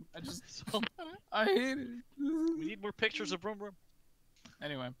 man. I hate it. We need more pictures of brum brum.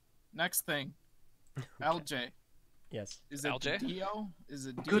 Anyway, next thing. LJ. Yes. Is it Eljay? Dio? Is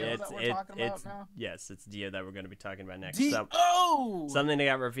it Dio It's, that we're talking about it's now? yes, it's Dio that we're going to be talking about next. Dio! So, something that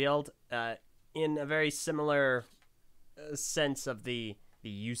got revealed in a very similar sense of the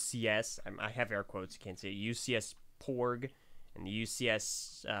UCS. I have air quotes. You can't see it. UCS Porg and the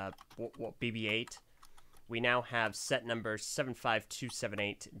UCS BB-8. We now have set number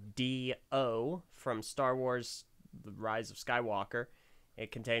 75278DO from Star Wars: The Rise of Skywalker.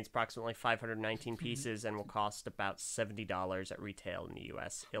 It contains approximately 519 pieces and will cost about $70 at retail in the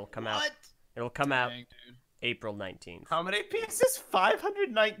U.S. It'll come out. It'll come out Dang, dude. April 19th. How many pieces?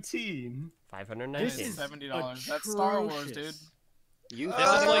 519. 519. This is $70. That's Star Wars, dude. atrocious. You This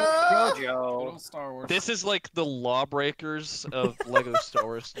is like Good JoJo. old Star Wars. This is like the Lawbreakers of Lego Star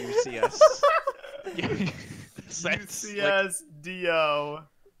Wars UCS. UCS Dio.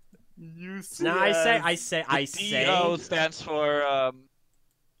 UCS. No, I say. DO stands for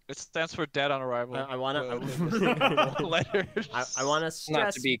it stands for Dead on Arrival. I wanna- letters. I want to Not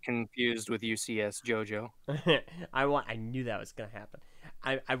stress. to be confused with UCS JoJo. I knew that was gonna happen.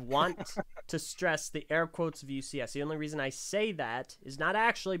 I want to stress the air quotes of UCS. The only reason I say that is not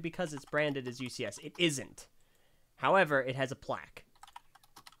actually because it's branded as UCS. It isn't. However, it has a plaque.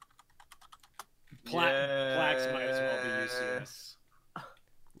 Plaques might as well be UCS.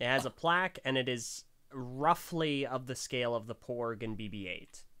 It has a plaque, and it is roughly of the scale of the Porg and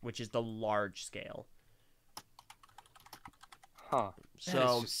BB-8, which is the large scale. Huh. So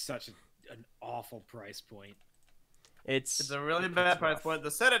That is just such an awful price point. It's a really bad price point.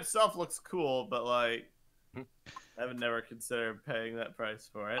 The set itself looks cool, but like, I would never consider paying that price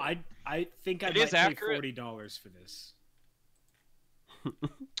for it. I think I It might is pay accurate. $40 for this.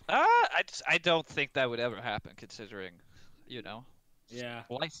 I don't think that would ever happen, considering, you know, Yeah,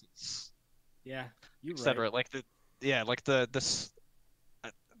 license, yeah, you're etc. right. Like the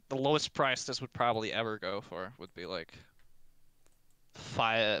lowest price this would probably ever go for would be like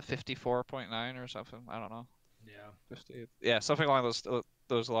 54.9 or something. I don't know. Yeah, 50, yeah, something along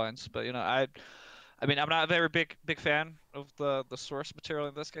those lines. But you know, I mean, I'm not a very big fan of the source material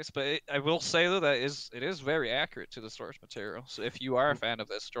in this case, but I will say though that it is very accurate to the source material. So if you are a fan of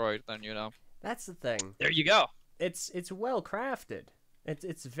this droid, then you know, that's the thing. there you go. It's well crafted.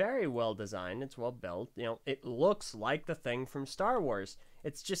 It's very well designed. It's well built. You know, it looks like the thing from Star Wars.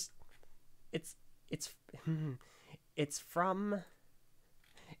 It's just, it's from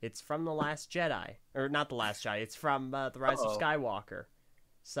The Last Jedi, or not The Last Jedi. It's from The Rise of Skywalker.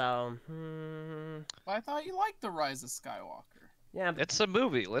 So, But I thought you liked The Rise of Skywalker. yeah, but It's a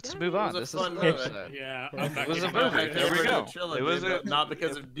movie. Let's Yeah, move it on. was a This fun is movie. upset. Yeah, It I'm not was a getting movie. that. There we go. Trilogy, It was but a- not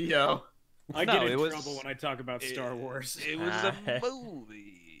because of Dio. I No, get it in was- trouble when I talk about Star Wars. It was a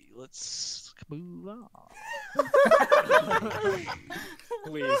movie. Let's move on.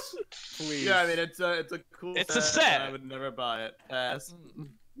 Please, please. Yeah, I mean it's a cool. It's a set. set. I would never buy it. Pass.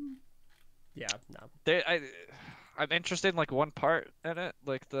 yeah, no. I'm interested in like one part in it,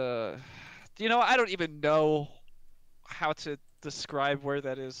 like I don't even know how to describe where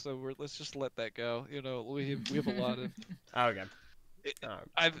that is, so let's just let that go. We have a lot of. Okay.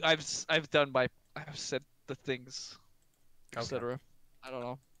 I've said the things, Okay. etc. I don't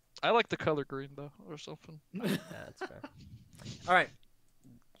know. I like the color green though, or something. Yeah, that's fair. All right.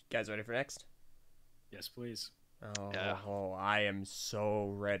 You guys ready for next? Yes, please. Yeah. Oh, I am so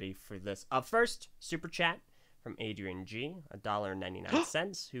ready for this. Up first, super chat from Adrian G,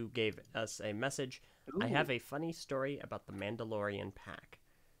 $1.99, who gave us a message. I have a funny story about the Mandalorian pack.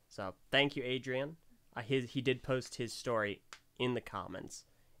 So thank you, Adrian. He did post his story in the comments.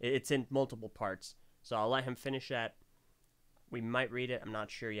 It's in multiple parts, so I'll let him finish that. We might read it. I'm not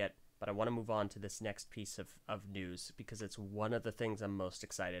sure yet, but I want to move on to this next piece of news because it's one of the things I'm most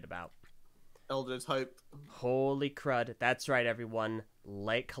excited about. Eldridge hyped. Holy crud. That's right, everyone.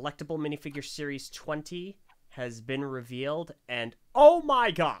 Collectible Minifigure Series 20 has been revealed, and oh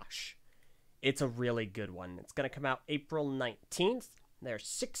my gosh, it's a really good one. It's going to come out April 19th. There's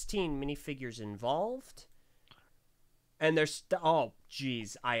 16 minifigures involved, and they're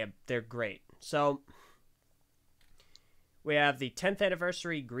great. So we have the 10th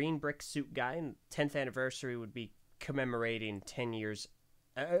anniversary green brick suit guy, and 10th anniversary would be commemorating 10 years,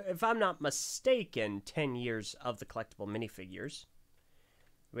 if I'm not mistaken, 10 years of the collectible minifigures.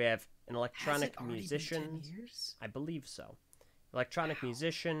 We have an electronic musician. I believe so. Electronic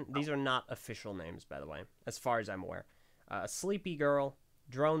musician. These are not official names, by the way, as far as I'm aware. A sleepy girl,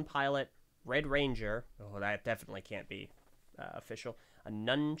 drone pilot, Red Ranger. Oh, that definitely can't be official. A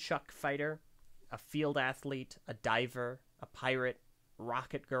nunchuck fighter, a field athlete, a diver, a pirate,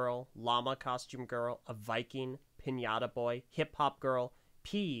 rocket girl, llama costume girl, a Viking, pinata boy, hip hop girl,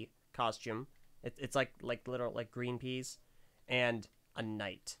 pea costume. It's like literal like green peas, and a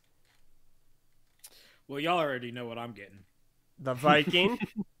knight. Well, y'all already know what I'm getting. The Viking.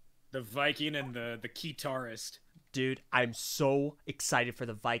 The Viking and the guitarist. Dude, I'm so excited for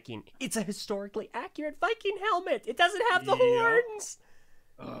the Viking. It's a historically accurate Viking helmet. It doesn't have the horns.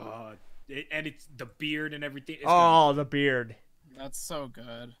 And it's the beard and everything. It's The beard. That's so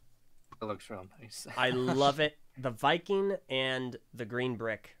good. It looks real nice. I love it. The Viking and the green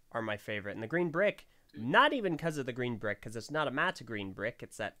brick are my favorite. And the green brick, not even because of the green brick, because it's not a matte green brick.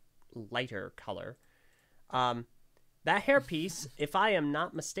 It's that lighter color. That hairpiece, if I am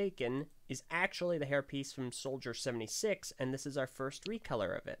not mistaken, is actually the hairpiece from Soldier 76, and this is our first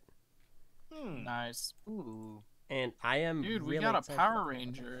recolor of it. Nice. Ooh. And I am Dude, we really got a excited Power for it.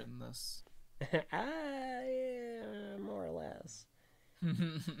 Ranger in this. Yeah, more or less.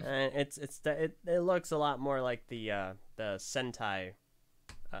 It looks a lot more like the Sentai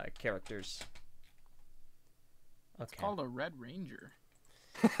characters. It's Okay. called a Red Ranger.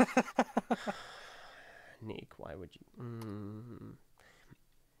 Neek, why would you?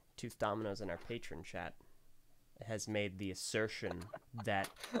 Tooth Dominoes in our patron chat has made the assertion that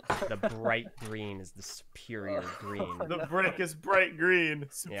the bright green is the superior green. The brick is bright green,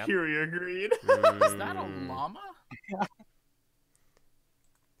 superior green. Is that a Mm. llama?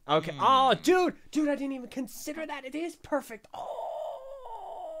 Okay. Oh, dude, I didn't even consider that. It is perfect.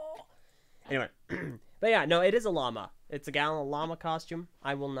 Oh. Anyway, but yeah, no, it is a llama. It's a llama costume.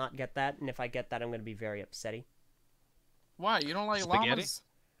 I will not get that, and if I get that, I'm going to be very upsetty. Why? You don't like Spaghetti? llamas?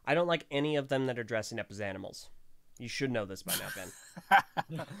 I don't like any of them that are dressing up as animals. You should know this by now,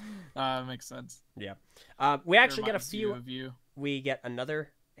 Ben. Makes sense. Yeah. We actually get a Reminds you few. of you. We get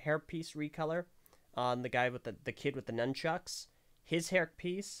another hairpiece recolor on the guy with the kid with the nunchucks. His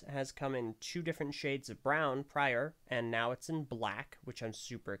hairpiece has come in 2 different shades of brown prior, and now it's in black, which I'm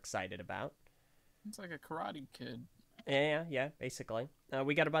super excited about. It's like a Karate Kid. Yeah, basically.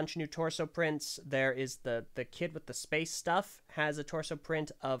 We got a bunch of new torso prints. There is the kid with the space stuff has a torso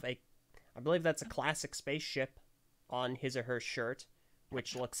print of I believe that's a classic spaceship on his or her shirt,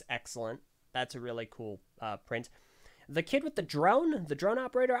 which looks excellent. That's a really cool print. The kid with the drone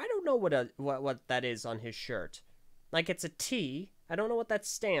operator, I don't know what that is on his shirt. Like, it's a T. I don't know what that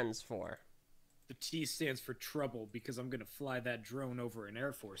stands for. The T stands for trouble because I'm gonna fly that drone over an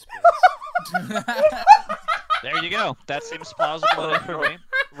Air Force base. There you go. That seems plausible enough for me.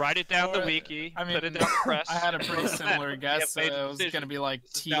 Write it down the wiki. I mean, put it down the press. I had a pretty similar guess. made It a was decision. gonna be like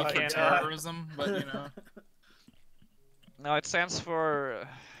This is T now for canon. terrorism, but you know. No, it stands for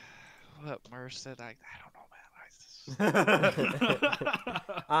what Mur said. I don't know,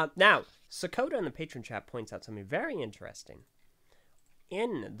 man. Now, Sakota in the patron chat points out something very interesting.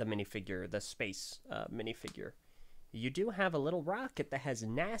 In the minifigure, the space minifigure, you do have a little rocket that has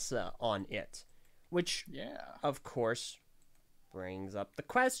NASA on it, which, Yeah. of course, brings up the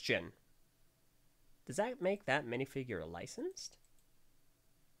question. Does that make that minifigure licensed?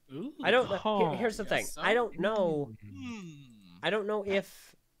 Ooh. I don't know. Oh, Here's the thing. guess so. I don't know. Hmm. I don't know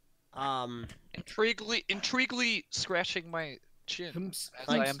if Intriguingly scratching my chin as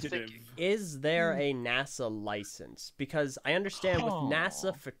I am thinking. is there a NASA license? Because I understand with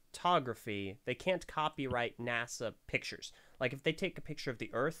NASA Oh. photography, they can't copyright NASA pictures. Like if they take a picture of the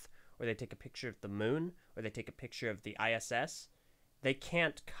Earth, or they take a picture of the Moon, or they take a picture of the ISS, they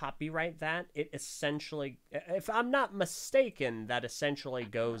can't copyright that. It essentially, if I'm not mistaken, that essentially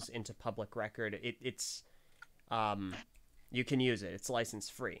goes into public record. It's you can use it. It's license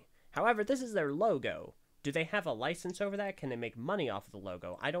free. However, this is their logo. Do they have a license over that? Can they make money off of the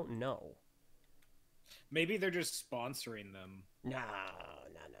logo? I don't know. Maybe they're just sponsoring them. No.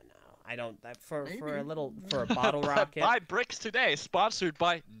 I don't. That for a Maybe. little for a bottle rocket, Buy bricks today, sponsored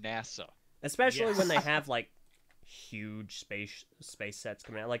by NASA. especially when they Yes. have like huge space sets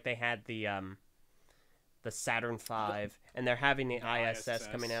coming out. Like they had the Saturn V, and they're having the ISS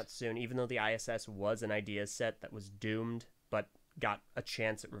coming out soon. Even though the ISS was an idea set that was doomed, but got a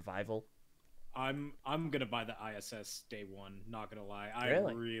chance at revival. I'm gonna buy the ISS day one. Not gonna lie, I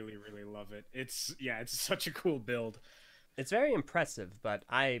Really? really love it. It's such a cool build. It's very impressive, but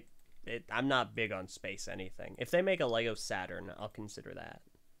I'm not big on space anything. If they make a Lego Saturn, I'll consider that.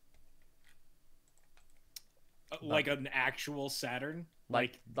 Like an actual Saturn,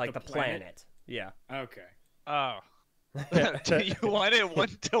 Like the planet. Yeah. Okay. Oh. Do you want it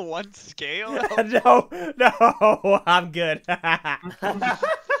 1-to-1 scale? no, I'm good.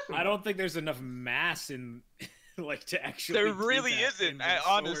 I don't think there's enough mass in like to actually. There do really that isn't, in the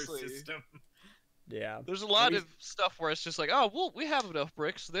solar honestly. system. Yeah. There's a lot least- of stuff where it's just like, oh, well, we have enough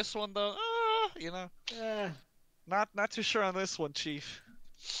bricks. This one, though, you know, not too sure on this one, Chief.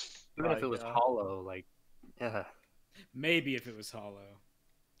 Even if it was hollow, like, yeah. Maybe if it was hollow.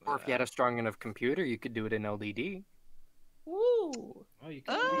 Or if you had a strong enough computer, you could do it in LDD. Woo. Oh, you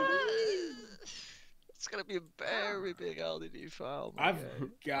can. It's gonna be a very big LDD file. my I've guy.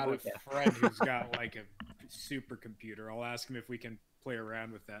 got Oh, a yeah. friend who's got like a supercomputer. I'll ask him if we can play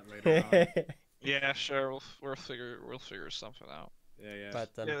around with that later on. Yeah, sure. We'll figure something out. Yeah. But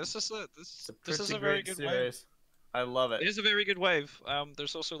Yeah, this is It's a this is pretty a very great good wave. series. I love It it. is a very good wave.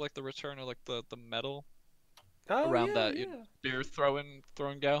 There's also like the return of like the metal around yeah, that beer throwing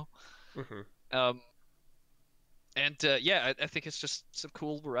gal. Mhm. And yeah, I think it's just some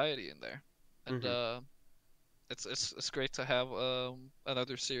cool variety in there, and it's great to have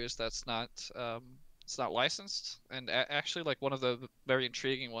another series that's not it's not licensed. And actually, like one of the very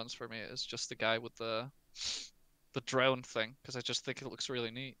intriguing ones for me is just the guy with the drone thing, because I just think it looks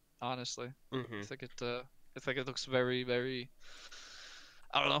really neat. Honestly, I think it looks very, very,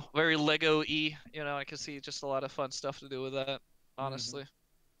 I don't know, very Lego-y. You know, I can see just a lot of fun stuff to do with that. Honestly.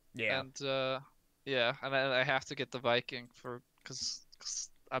 Yeah. And yeah, and I have to get the Viking because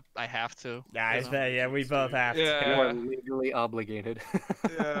I have to. Yeah, you know? yeah, we both have You Yeah. are legally obligated.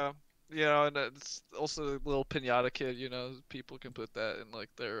 Yeah, you know, and it's also a little pinata kid. You know, people can put that in like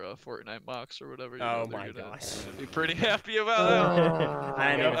their Fortnite mocks or whatever. You know, Oh they're my gonna gosh. be pretty happy about that.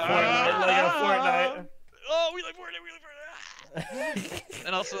 I Lego know. Fortnite, Lego Fortnite. Oh, we like Fortnite.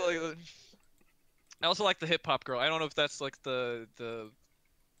 And also like, I also like the hip hop girl. I don't know if that's like the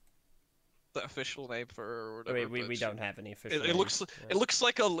official name for her or whatever. we but don't have any official. It looks names. it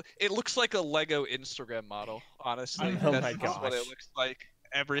looks like a Lego Instagram model. Honestly, Oh that's my just what gosh. it looks like.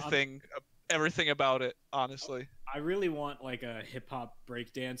 Everything about it. Honestly. I really want like a hip hop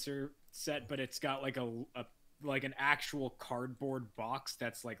breakdancer set, but it's got like a like an actual cardboard box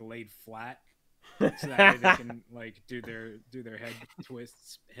that's like laid flat, so that way they can like do their head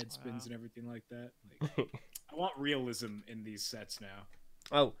twists, head spins, Wow. and everything like that. Like, I want realism in these sets now.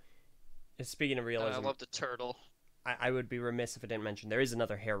 Oh, speaking of I realism, love the turtle. I would be remiss if I didn't mention there is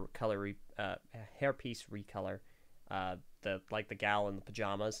another hairpiece recolor. The gal in the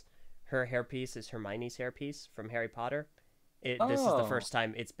pajamas, her hairpiece is Hermione's hairpiece from Harry Potter. This is the Oh. first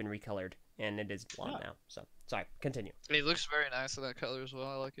time it's been recolored, and it is blonde now. So sorry, continue. It looks very nice in that color as well.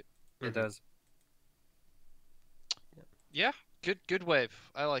 I like it. It does. Yeah, good wave.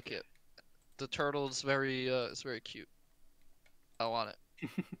 I like it. The turtle is very cute. I want it.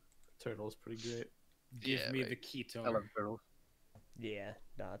 Turtle's pretty great. Give Yeah, me right. the keto. I love turtles. Yeah,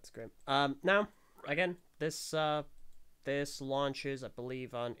 no, it's great. Now, again, this launches, I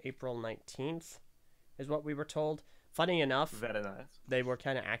believe, on April 19th, is what we were told. Funny enough, Very nice. they were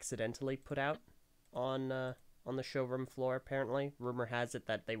kind of accidentally put out on the showroom floor. Apparently, rumor has it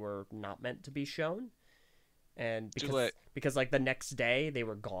that they were not meant to be shown, and Too late. because like the next day they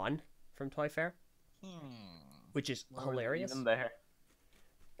were gone from Toy Fair, which is hilarious. Even there.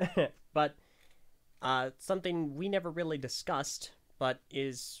 But something we never really discussed, but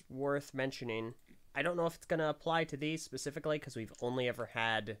is worth mentioning. I don't know if it's going to apply to these specifically because we've only ever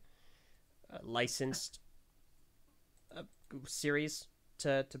had licensed series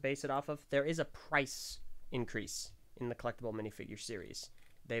to base it off of. There is a price increase in the collectible minifigure series.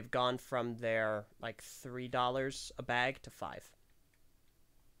 They've gone from their like $3 a bag to $5.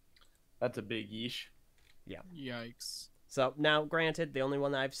 That's a big yeesh. Yikes. So now, granted, the only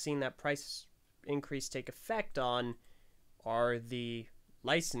one that I've seen that price increase take effect on are the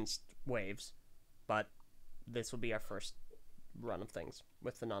licensed waves, but this will be our first run of things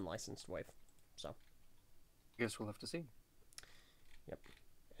with the non-licensed wave. So, Guess we'll have to see.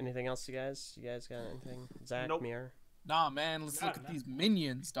 anything else, you guys? You guys got anything? Zach, Nope. Mir? Nah, man. Let's look at these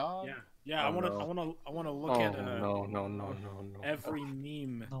minions, dog. Yeah. Oh, I want to. no. I want to look at no. every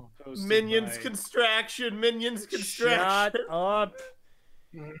meme. No. posted Minions by- construction. Minions construction. Shut up!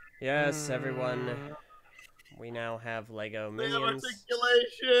 Yes, everyone. We now have Lego They have minions.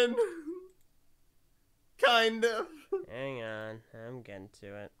 articulation. Kind of. Hang on, I'm getting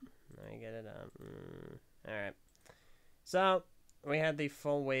to it. Let me get it up. Alright. So, we had the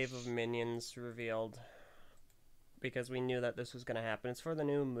full wave of minions revealed because we knew that this was going to happen. It's for the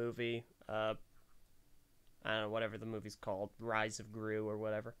new movie, I don't know, whatever the movie's called, Rise of Gru or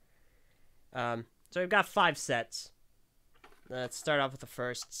whatever. So we've got 5 sets. Let's start off with the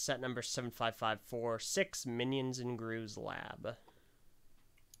first, set number 75546, Minions in Gru's Lab.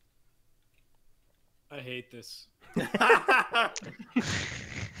 I hate this.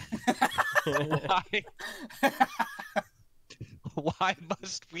 Why? Why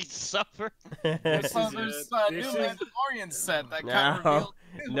must we suffer? This So is there's a- a new this is- Mandalorian set that got revealed.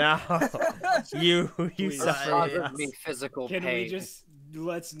 No, you Please. suffer. Causes me physical Can pain. we just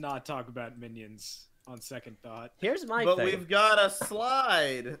let's not talk about minions on second thought? Here's my But thing. we've got a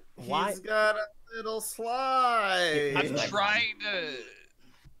slide. Why- He's got a little slide. I'm trying to.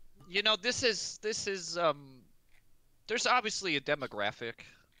 You know, this is there's obviously a demographic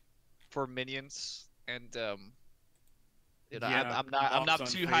for minions, and you know, I'm not mobs on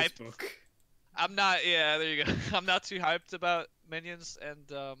too hyped. Facebook. I'm not. Yeah, there you go. I'm not too hyped about minions, and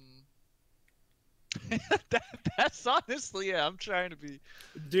that's honestly, yeah. I'm trying to be.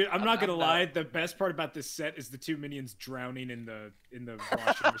 Dude, I'm not gonna I'm lie. The best part about this set is the 2 minions drowning in the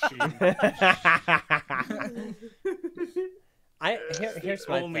washing machine. Here's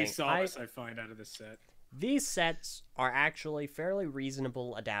the my only thing. solace I find out of this set. These sets are actually fairly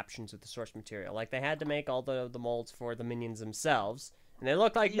reasonable adaptations of the source material. Like, they had to make all the molds for the minions themselves, and they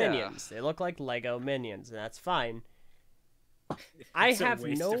look like Yeah. minions. They look like Lego minions, and that's fine. I It's a have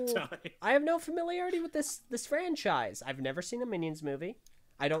waste no of time. I have no familiarity with this franchise. I've never seen a Minions movie.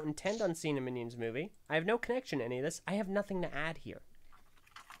 I don't intend on seeing a Minions movie. I have no connection to any of this. I have nothing to add here.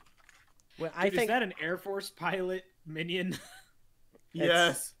 Well, I Dude, think is that an Air Force pilot minion?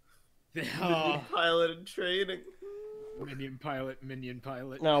 Yes. Oh, Pilot in training. minion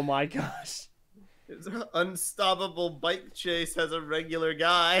pilot. oh my gosh. His unstoppable bike chase has a regular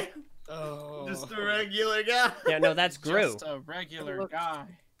guy. Oh, Just a regular guy. Yeah, no, that's Gru. Just a regular guy.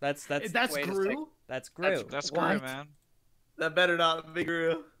 That's That's Wait a Gru. sec. that's Gru. That's What? great, man. That better not be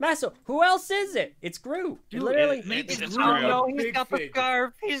Gru. Maso, who else is it? It's Gru. Dude, Literally. it's It's Gru. Oh Gru. no, he's Big got the figure.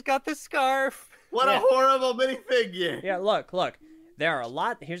 scarf. He's got the scarf. What Yeah. a horrible minifigure. Yeah, look. There are a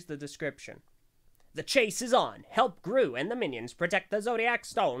lot. Here's the description. The chase is on. Help Gru and the minions protect the Zodiac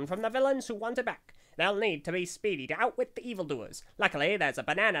Stone from the villains who want it back. They'll need to be speedy to outwit the evildoers. Luckily, there's a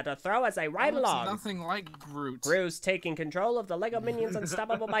banana to throw as they ride Looks along. nothing like Groot. Gru's taking control of the Lego Minions'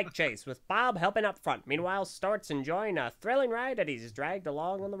 unstoppable bike chase, with Bob helping up front. Meanwhile, Stort's enjoying a thrilling ride that he's dragged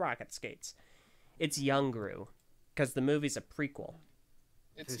along on the rocket skates. It's young Gru, because the movie's a prequel.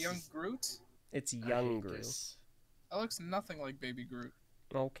 It's This young is- Groot. It's I young hate Gru. this. That looks nothing like Baby Groot.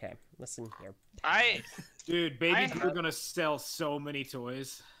 Okay, listen here. Dude, Baby I Gru have- gonna sell so many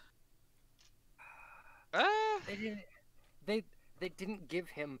toys. They didn't. They didn't give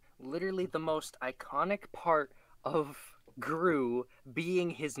him literally the most iconic part of Gru being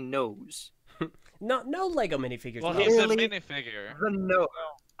his nose. No Lego minifigures. Well, no. he's a Really? minifigure. The nose.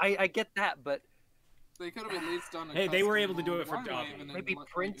 I get that, but They could have at least done. Hey, they were able to do it for custom Dobby. wave and then maybe let,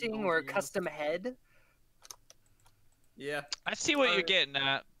 printing like, or a indulge you. custom head. Yeah. I see what you're getting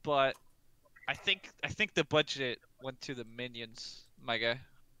at, but I think the budget went to the minions, my guy.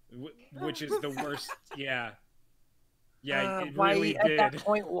 Which is the worst. Yeah. Yeah, it why really at did. that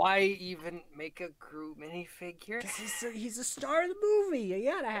point? Why even make a Groot minifigure? 'Cause he's a star of the movie. You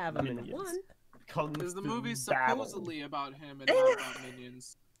gotta have him in Minions. one. Because the movie's Battle. supposedly about him and not about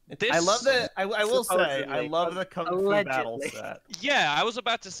minions. This, I love that. I will say, I Supposedly. love the Kung Fu battle Allegedly. set. Yeah, I was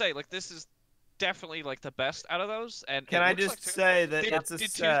about to say, like, this is definitely like the best out of those. And Can it I looks just like say that did, it's a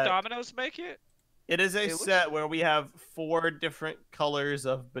did set? Two Dominoes make it? It is a it looks- set where we have 4 different colors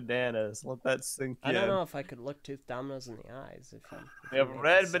of bananas. Let that sink in. I don't know if I could look Tooth Dominoes in the eyes if We have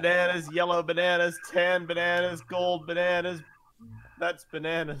red bananas, yellow bananas, tan bananas, gold bananas. That's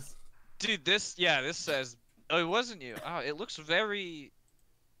bananas. Dude, this says. Oh, it wasn't you. Oh, it looks very.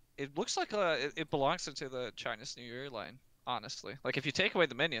 It looks like it belongs into the Chinese New Year line. Honestly, like if you take away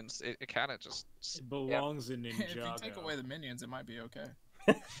the minions, it kind of just. It belongs in If Ninjago. you take away the minions, it might be okay.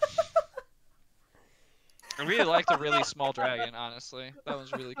 I really like the really small dragon. Honestly, that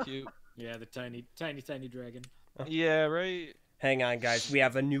was really cute. Yeah, the tiny dragon. Yeah, right. Hang on, guys. We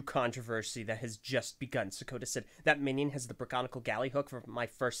have a new controversy that has just begun. Sakota said that minion has the Briconical galley hook from my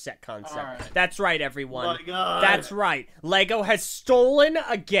first set concept. Alright. That's right, everyone. My God. That's right. Lego has stolen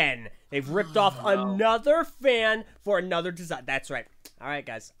again. They've ripped off another fan for another design. That's right. All right,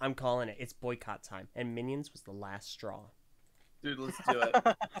 guys. I'm calling it. It's boycott time. And Minions was the last straw. Dude, let's do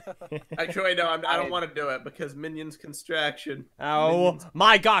it. Actually, no, I don't want to do it because Minions Construction. Oh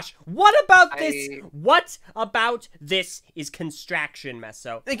my gosh. What about this? I- What about this is construction,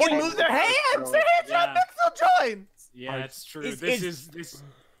 Meso? They can move their hands! Their hands are on pixel joints! Yeah, that's true. is- This.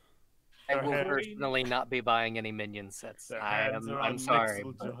 I will Their personally not be buying any minion sets. Their hands are I'm on sorry,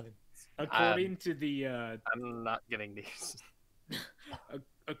 pixel but joints. According to the I'm not getting these.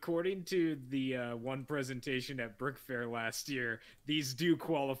 according to the one presentation at Brick Fair last year, these do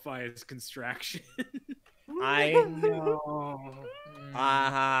qualify as construction. I No.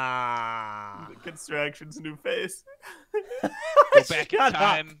 Ah. Construction's new face. Go back in Shut up.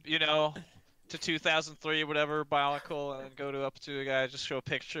 time, to 2003 or whatever, Bionicle, and go up to a guy, just show a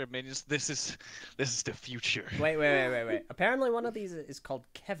picture of minions. This is the future. Wait. Apparently one of these is called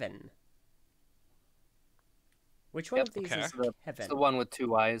Kevin. Which one Yep, of these okay. is It's Kevin? the one with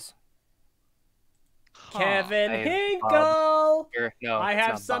 2 eyes. Kevin Hey, Hinkle! Here, no, I it's have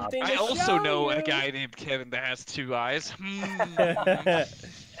not Bob. something I to also show know a you. guy named Kevin that has 2 eyes.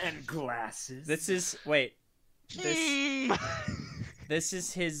 And glasses. This is this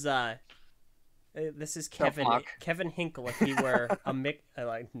is his this is Kevin fuck? Kevin Hinkle if he were a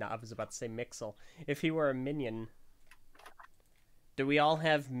I was about to say Mixel. If he were a minion. Do we all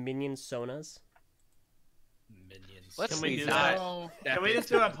have minion sonas? Minions. Let's Can we see do that. that? Can we just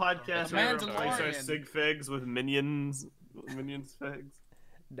do a podcast The where we replace our Mandalorian. sig figs with minions figs?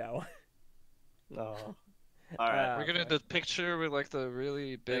 No. No. Alright. We're gonna do the picture with like the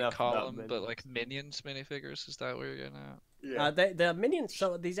really big Enough about column, but minions. like minions minifigures. Is that what you're getting at? Yeah. The minions.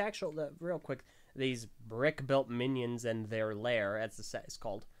 So these real quick, these brick built minions and their lair, as the set is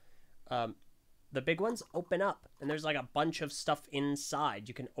called. The big ones open up, and there's like a bunch of stuff inside.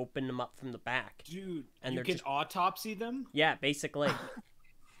 You can open them up from the back. Dude, And you they're can just- autopsy them? Yeah, basically.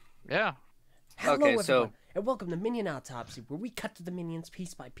 Yeah. Hello, Okay, so- everyone, and welcome to Minion Autopsy, where we cut to the minions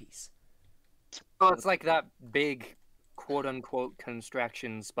piece by piece. So it's like that big quote-unquote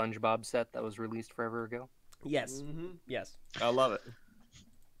construction SpongeBob set that was released forever ago. Yes, Mhm. yes. I love it.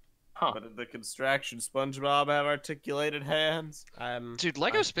 Huh. But did the construction SpongeBob have articulated hands? Dude,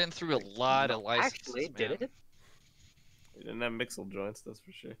 Lego's been through a lot of licenses. Actually, did man. it? He didn't have mixel joints, that's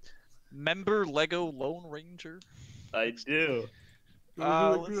for sure. Member Lego Lone Ranger? I do.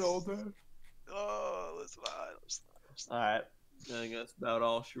 Oh, let's not. Alright. I think that's about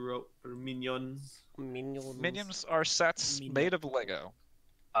all she wrote for Minions. Minions. Minions are sets made of Lego.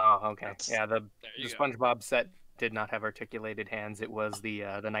 Oh, okay. That's- Yeah, the There you go. SpongeBob set did not have articulated hands. It was the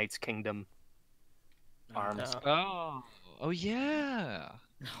Knight's Kingdom arms. Oh yeah.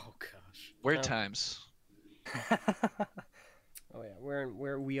 Oh gosh. Weird Oh. times. Oh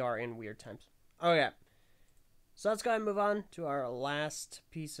yeah, we are in weird times. Oh yeah. So let's go ahead and move on to our last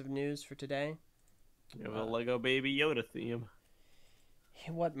piece of news for today. You have a Lego Baby Yoda theme.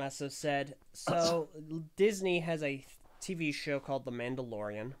 What Meso said. So Disney has a TV show called The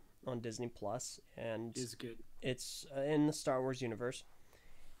Mandalorian on Disney Plus, and Is good. it's in the Star Wars universe.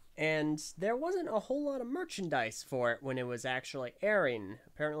 And there wasn't a whole lot of merchandise for it when it was actually airing.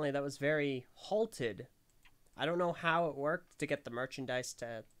 Apparently, that was very halted I don't know how it worked to get the merchandise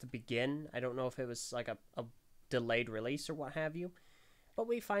to begin. I don't know if it was like a delayed release or what have you. But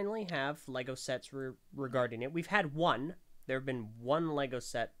we finally have Lego sets regarding it. We've had one. There have been one Lego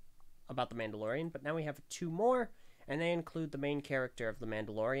set about the Mandalorian, but now we have 2 more, and they include the main character of the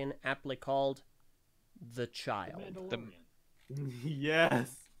Mandalorian, aptly called the Child.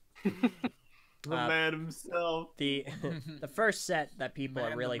 Yes. The man himself. The first set that people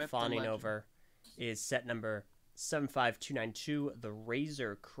Man, are the really myth, the fawning legend. over is set number 75292, the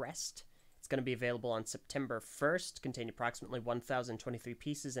Razor Crest. It's going to be available on September 1st, contain approximately 1,023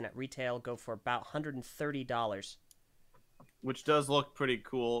 pieces, and at retail go for about $130. Which does look pretty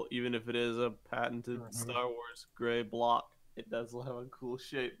cool, even if it is a patented Star Wars gray block. It does have a cool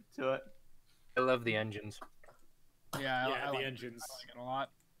shape to it. I love the engines. Yeah, Yeah, I the like engines. I like it a lot.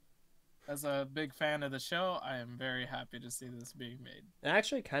 As a big fan of the show, I am very happy to see this being made. It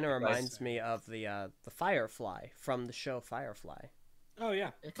actually kind of Nice. reminds me of the Firefly from the show Firefly. Oh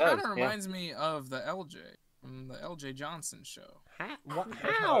yeah. It kind does, of yeah. reminds me of the LJ from the LJ Johnson show.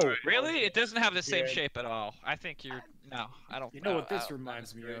 How? Really? It doesn't have the same Yeah. shape at all. I think you're no. I don't. You know what I this don't-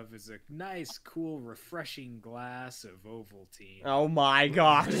 reminds me of is a nice, cool, refreshing glass of Ovaltine. Oh my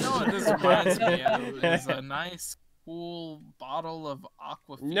gosh. You know what this reminds me of is a nice, cool bottle of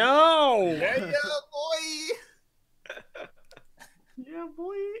Aquafina. No! Yeah, boy! Yeah,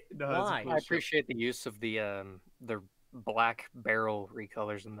 boy! No, that's a Why? cool I ship. appreciate the use of the black barrel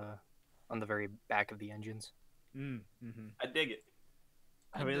recolors on the very back of the engines. Mm-hmm. I dig it.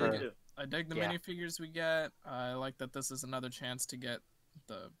 I I really dig do. I dig the Yeah. minifigures we get. I like that this is another chance to get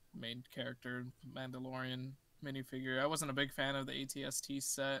the main character Mandalorian minifigure. I wasn't a big fan of the ATST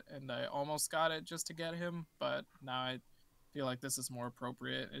set, and I almost got it just to get him, but now I feel like this is more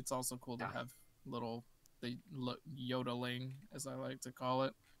appropriate. It's also cool to Yeah. have the yodeling, as I like to call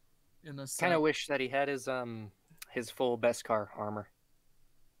it, in this. Kind of wish that he had his full Beskar armor.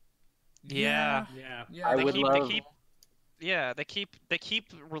 Yeah. Yeah. Yeah, I that would be love- cool. Yeah, they keep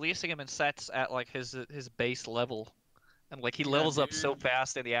releasing him in sets at like his base level, and like he Yeah, levels up so dude.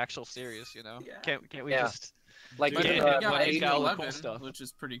 fast in the actual series. You know, Yeah. can't we Yeah. just Like But Yeah, even, we yeah, the, got when he's got all the 811, cool stuff. which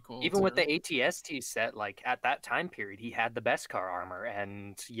is pretty cool. even with too. the ATST set, like at that time period, he had the Beskar armor,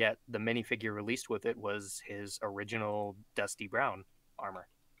 and yet the minifigure released with it was his original dusty brown armor.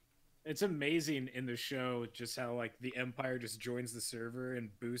 It's amazing in the show just how like the Empire just joins the server and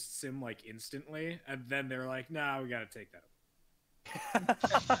boosts him like instantly, and then they're like, "Nah, we gotta take that."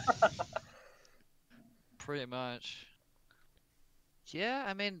 pretty much? Yeah,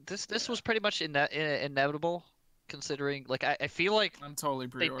 I mean this was pretty much inevitable, considering like I feel like I'm totally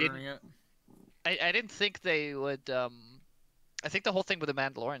They didn't- pre-ordering it. I didn't think they would. I think the whole thing with the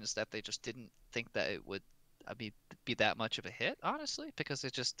Mandalorian is that they just didn't think that it would, be that much of a hit, honestly, because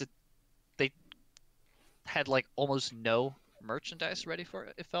they had like almost no merchandise ready for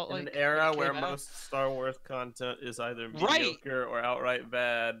it. It felt In like an when era it where came out. most Star Wars content is either Right. mediocre or outright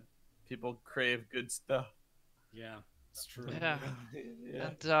bad, people crave good stuff. Yeah, it's true. Yeah.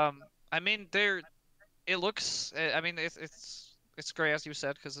 Yeah. And I mean, it looks. I mean, it's great as you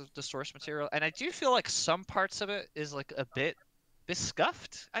said because of the source material, and I do feel like some parts of it is like a bit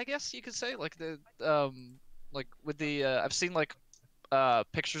scuffed. I guess you could say like like with the I've seen like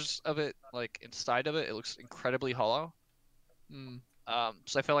pictures of it like inside of it. It looks incredibly hollow.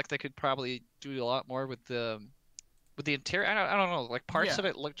 So I feel like they could probably do a lot more with the interior. I don't know. Like parts Yeah.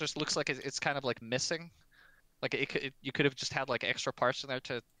 of it just looks like it's kind of like missing. Like you could have just had like extra parts in there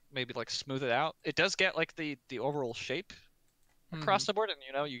to maybe like smooth it out. It does get like the overall shape across the board,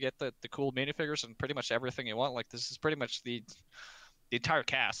 and you get the cool minifigures and pretty much everything you want. Like this is pretty much the entire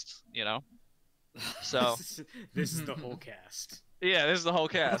cast, So this is the whole cast. yeah, this is the whole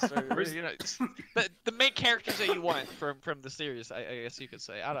cast. It's the main characters that you want from the series. I guess you could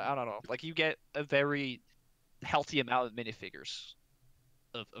say. I don't know. Like you get a very healthy amount of minifigures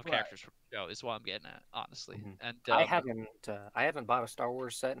of Right. characters from the show is what I'm getting at, honestly. Mhm. And I haven't bought a Star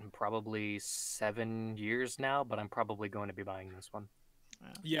Wars set in probably 7 years now, but I'm probably going to be buying this one.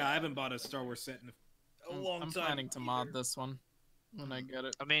 Yeah, I haven't bought a Star Wars set in a long I'm time. planning to mod either. this one when I get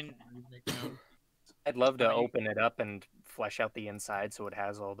it. I mean, Make my own. I'd love to Right. open it up and flesh out the inside so it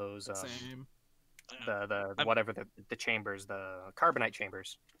has all those Same. the I'm- whatever the chambers, the carbonite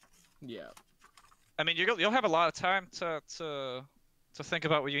chambers. Yeah. I mean, you'll have a lot of time to think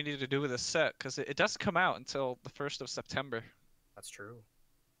about what you need to do with this set because it does come out until the 1st of September. That's true.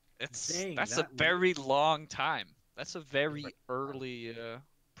 Dang, That's a that very long time. That's a very early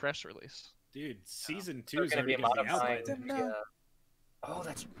press release. Dude, season 2 They're is going to already be gonna be out by modifying. then. Oh,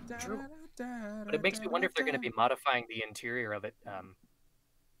 that's true. But it makes me wonder if they're going to be modifying the interior of it,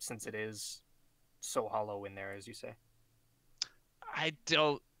 since it is so hollow in there, as you say. I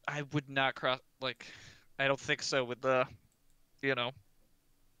would not cross, like, I don't think so with the, you know,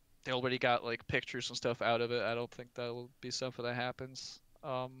 they already got, like, pictures and stuff out of it. I don't think that'll be something that happens.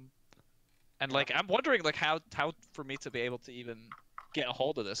 And, like, I'm wondering, like, how for me to be able to even get a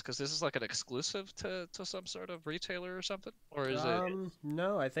hold of this, because this is, like, an exclusive to some sort of retailer or something? Or is it?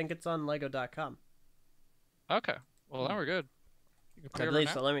 No, I think it's on Lego.com. Okay. Well, then we're good. You can I pre-order believe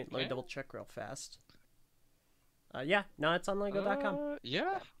now. so. Let me Okay. double check real fast. Yeah, no, it's on Lego.com.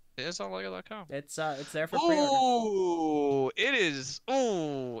 Yeah, it is on Lego.com. It's there for pre-order. It is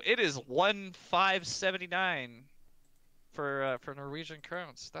 1,579 for Norwegian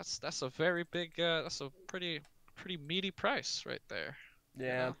crowns. That's a very big that's a pretty meaty price right there.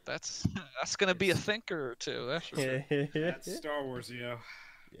 Yeah. That's gonna be a thinker or two. That's for sure. That's Star Wars, Yeah.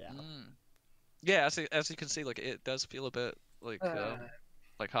 Yeah, as you can see, like it does feel a bit like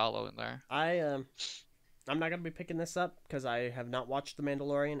hollow in there. I'm not gonna be picking this up because I have not watched The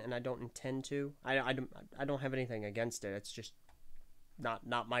Mandalorian and I don't intend to. I don't have anything against it. It's just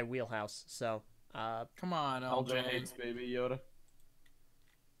not my wheelhouse. So Come on, Eljay LJ. hates Baby Yoda.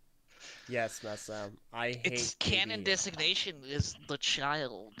 yes, Meso. I hate Its canon Baby Yoda. designation is the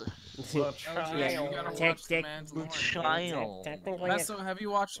child. LJ, you gotta watch The Mandalorian. Child. Technically, Meso, have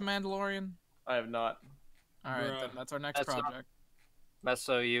you watched The Mandalorian? I have not. All right, Bruh. then that's our next That's not- project.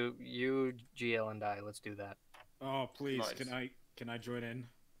 Meso, you, GL, and I. Let's do that. Oh, please, Nice. can I join in?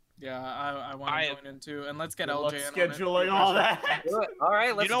 Yeah, I want to join in too, and let's get Good luck LJ in on scheduling it. all that. Do it. All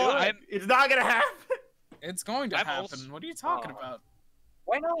right, let's You know do what? it. It's not gonna happen. It's going to I'm happen. also- What are you talking Oh. about?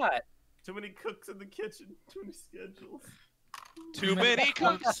 Why not? Too many cooks in the kitchen. Too many schedules. Too many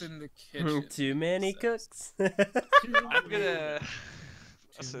cooks. in the kitchen. too many cooks. I'm gonna.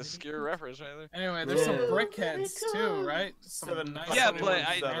 That's a scare reference right there. Anyway, there's some Yeah. brickheads too, right? Some Seven. nice Yeah, little but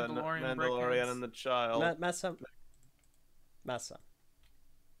I- Mandalorian brickheads. and the child. Meso.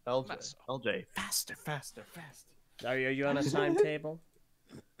 LJ. LJ. Faster. Are you on a timetable?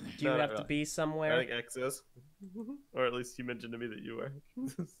 Do you No, have no, to no. be I somewhere? think X is. Or at least you mentioned to me that you were.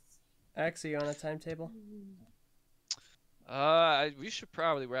 X, are you on a timetable? We should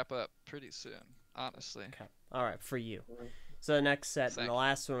probably wrap up pretty soon, honestly. Okay. All right, for you. So the next set and Thank the you.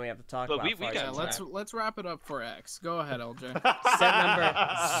 last one we have to talk But about. we before I got- Yeah, get let's wrap it up for X. Go ahead, LJ. Set number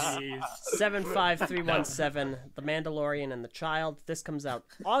Jeez. 75317, The Mandalorian and the Child. This comes out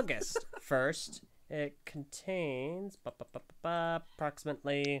August 1st. It contains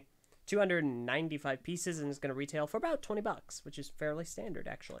approximately 295 pieces and is going to retail for about $20, which is fairly standard,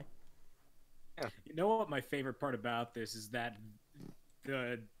 actually. You know what my favorite part about this is that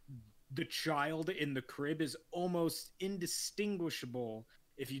the child in the crib is almost indistinguishable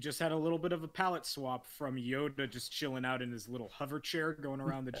if you just had a little bit of a palette swap from Yoda just chilling out in his little hover chair going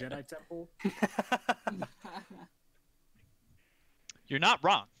around the Jedi Temple. You're not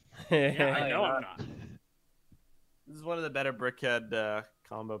wrong. Yeah, I know not. I'm not. This is one of the better Brickhead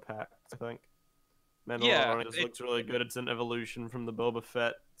combo packs, I think. Mandalorian Yeah, just looks really good. It's an evolution from the Boba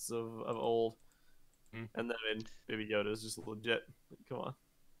Fett's of old. Mm. And then Baby Yoda is just legit. Come on.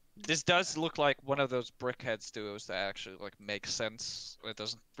 This does look like one of those Brickheads duos that actually like makes sense. It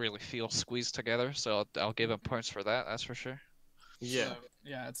doesn't really feel squeezed together, so I'll give him points for that. That's for sure. Yeah. So,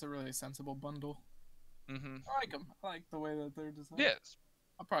 yeah, it's a really sensible bundle. Mm-hmm. I like them. I like the way that they're designed. Yes.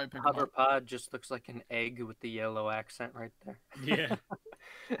 I'll probably pick them Hover up. pod just looks like an egg with the yellow accent right there. Yeah.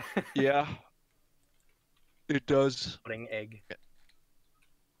 Yeah. It does. Pudding egg. I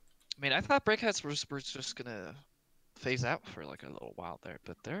mean, I thought Brickheads were just gonna phase out for like a little while there,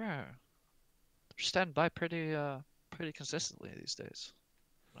 but they're standing by pretty consistently these days.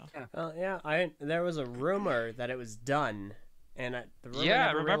 Yeah, there was a rumor that it was done, and the rumor Yeah, I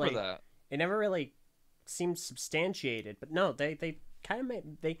never remember really, that. It never really seemed substantiated, but no, they kind of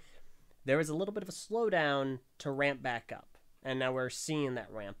there was a little bit of a slowdown to ramp back up, and now we're seeing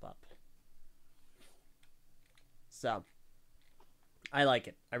that ramp up. So, I like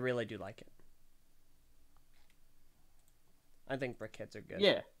it. I really do like it. I think Brickheads are good.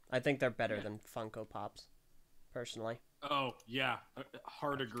 Yeah. I think they're better than Funko Pops, personally. Oh, yeah.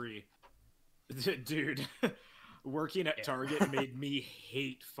 Hard agree. Dude, working at Target made me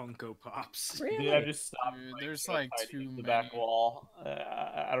hate Funko Pops. Really? Dude, I just stopped. Dude, playing there's, so like, hiding too in the many. back wall.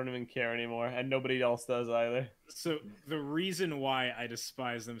 I don't even care anymore, and nobody else does either. So the reason why I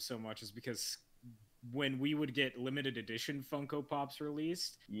despise them so much is because when we would get limited edition Funko Pops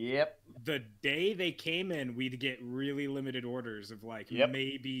released, Yep. the day they came in, we'd get really limited orders of like Yep.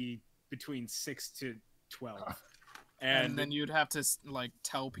 maybe between 6 to 12. And then you'd have to like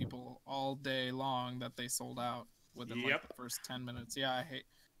tell people all day long that they sold out within like Yep. the first 10 minutes. Yeah, I hate.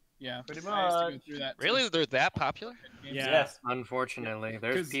 Yeah, Pretty I used to go much. through that. too. Really, they're that popular? Games Yeah. Yes. Unfortunately,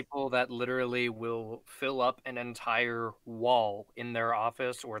 there's 'Cause- people that literally will fill up an entire wall in their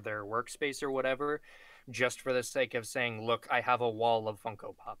office or their workspace or whatever, just for the sake of saying, "Look, I have a wall of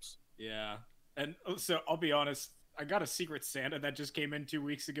Funko Pops." Yeah. And so I'll be honest, I got a Secret Santa that just came in 2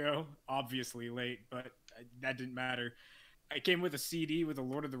 weeks ago. Obviously late, but that didn't matter. I came with a CD with a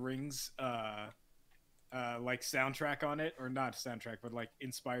Lord of the Rings like soundtrack on it, or not soundtrack, but like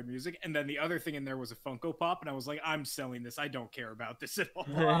inspired music. And then the other thing in there was a Funko Pop, and I was like, I'm selling this. I don't care about this at all.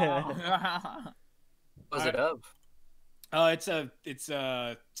 Was it of? It's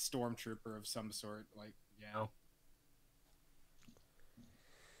a stormtrooper of some sort. Like, yeah. Oh.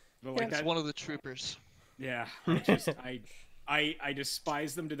 But like It's that, one of the troopers. yeah. I just I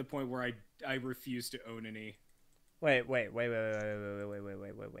despise them to the point where I refuse to own any. Wait.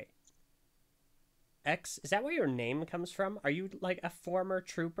 X, is that where your name comes from? Are you like a former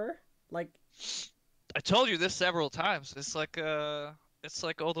trooper? Like, I told you this several times. It's like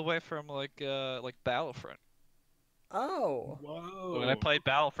all the way from like Battlefront. oh, Whoa. When I played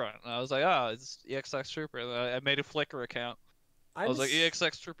Battlefront, and I was like, oh, it's EXX Trooper. And I made a Flickr account. I was like,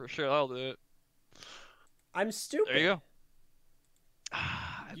 EXX Trooper, sure, I'll do it. I'm stupid. There you go.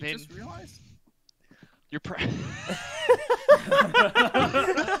 I You mean, just realized? you're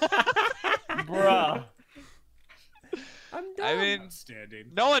Bruh. I'm dumb. I mean, Outstanding.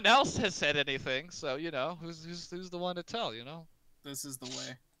 no one else has said anything, so you know, who's the one to tell, you know? This is the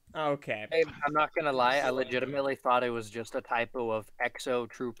way. Okay. Hey, I'm not gonna lie. I legitimately thought it was just a typo of Exo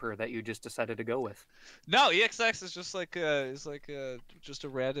Trooper that you just decided to go with. No, EXX is just like just a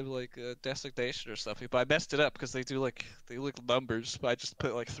random designation or something. But I messed it up because they look numbers, but I just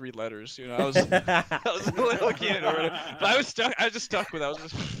put like 3 letters. You know, I was looking at it already. But I just stuck with it. I was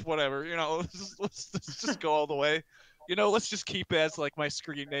just whatever. You know, let's just go all the way. You know, let's just keep it as like my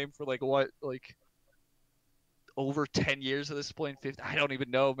screen name for over 10 years at this point. 50, I don't even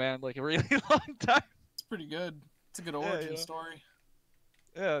know, man. Like a really long time. It's pretty good. It's a good origin story.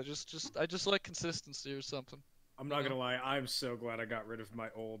 Yeah, I just like consistency or something. I'm not gonna lie, I'm so glad I got rid of my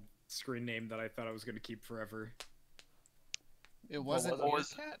old screen name that I thought I was gonna keep forever. It wasn't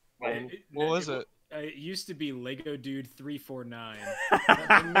was Muircat? What was it? It used to be Lego Dude 349.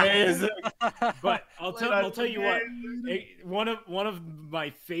 Amazing. But I'll tell you what. One of my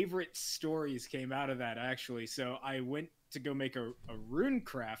favorite stories came out of that actually. So I went to go make a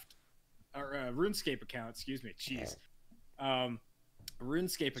RuneCraft or a RuneScape account. Excuse me. Jeez.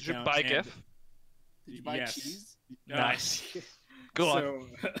 RuneScape Did you account. buy and- GIF? Did you buy yes. cheese? Nice. Go on.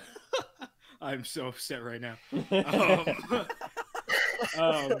 So, I'm so upset right now.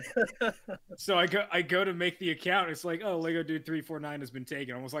 So I go to make the account. It's like, oh, Lego Dude 349 has been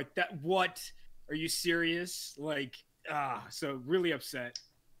taken. I was like, that what? Are you serious? Like, so really upset.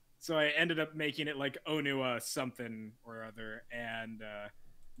 So I ended up making it like Onua something or other. And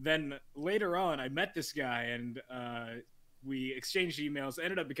then later on, I met this guy and we exchanged emails.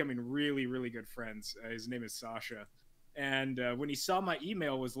 Ended up becoming really, really good friends. His name is Sasha. And when he saw my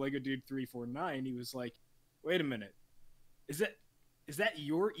email was Lego Dude 349, he was like, wait a minute. Is that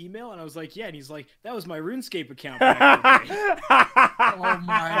your email? And I was like, yeah. And he's like, that was my RuneScape account back in the day. Oh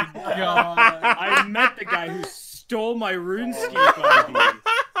my god. I met the guy who stole my RuneScape ID.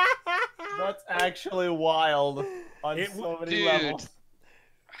 That's actually wild on so many Dude. levels.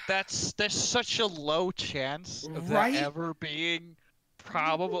 There's such a low chance of Right? that ever being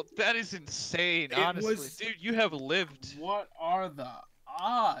probable. That is insane, It honestly. was- Dude, you have lived. What are the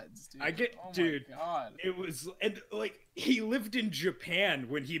odds, dude? Dude, My god. it was, and like, he lived in Japan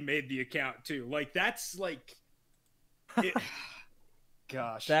when he made the account too. Like, that's like,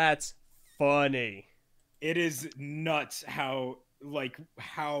 gosh, That's funny. it is nuts how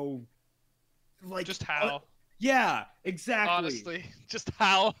Just how. yeah, exactly. Honestly, just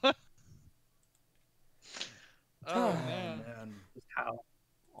how. Oh, man. Just how?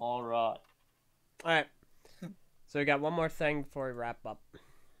 All right. All right. So we got one more thing before we wrap up.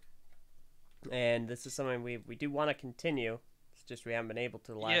 And this is something we do want to continue. It's just we haven't been able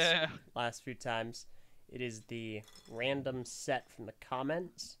to the last few times. It is the random set from the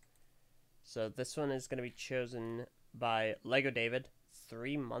comments. So this one is going to be chosen by Lego David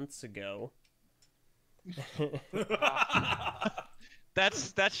 3 months ago.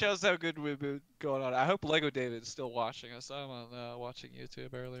 That shows how good we've been going on. I hope Lego David is still watching us. I'm on watching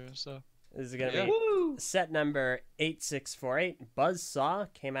YouTube earlier, so. This is going to be set number 8648.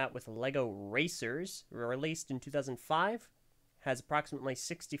 Buzzsaw came out with Lego Racers, released in 2005. Has approximately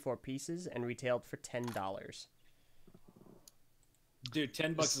 64 pieces and retailed for $10. Dude,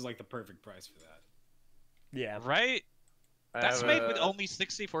 $10 is like the perfect price for that. Yeah. Right? That's made with only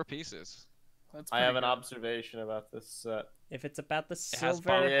 64 pieces. That's I have pretty an good. observation about this set. If it's about the It has silver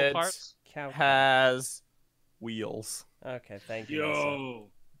barnacle It's- parts. cow. Has wheels. Okay, thank you. Meso.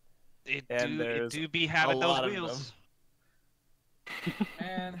 Yo, It And do there's be having those lot of wheels.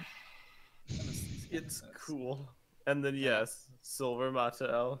 And It's cool. And then yes, silver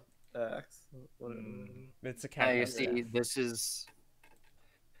Mattel axe. It's a cow. You Yeah. see, this is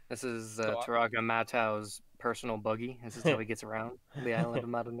Go on. Taraga Matau's personal buggy. This is how he gets around the island of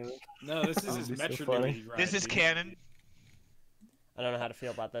Matanui. no, this is his That'd be so Metro funny. Nui ride, This is dude. canon. I don't know how to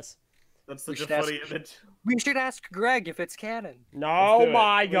feel about this. That's We such a should ask- funny image. We should ask Greg if it's canon. No, Let's do it.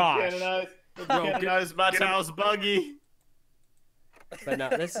 my Let's gosh. canonize Mattel's buggy. But no,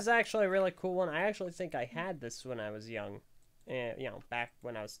 this is actually a really cool one. I actually think I had this when I was young. Back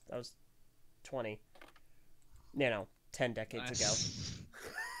when I was 20. 10 decades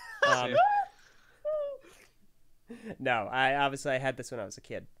ago. Nice. No, I had this when I was a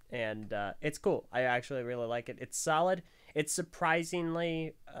kid, and it's cool. I actually really like it. It's solid. It's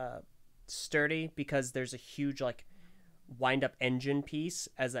surprisingly sturdy because there's a huge like wind-up engine piece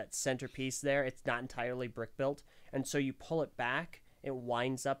as that centerpiece there. It's not entirely brick built, and so you pull it back, it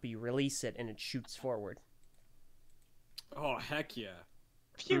winds up, you release it, and it shoots forward. Oh heck yeah!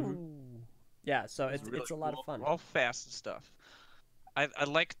 Phew. Yeah, so It's it's really a lot cool. of fun. All fast and stuff. I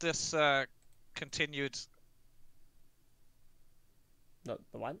like this continued The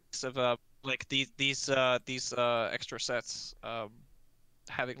what? of like these extra sets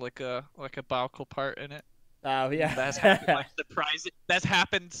having like a buckle part in it. Oh yeah. That's happened like That's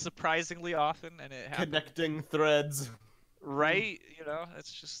happened surprisingly often, and it happened Connecting threads. right. You know,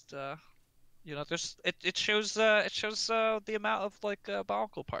 it's just there's it shows the amount of like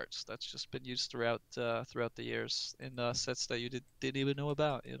buckle parts that's just been used throughout the years in sets that you didn't even know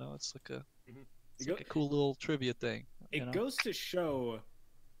about. You know, it's like it's like a cool little trivia thing. It you know? goes to show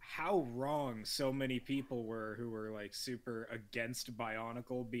how wrong so many people were who were like super against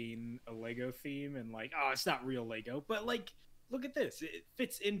Bionicle being a Lego theme and like, oh, it's not real Lego. But like, look at this. It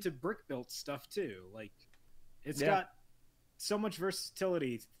fits into brick built stuff too. Like, it's Yeah. got so much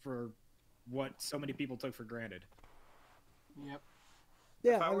versatility for what so many people took for granted. Yep.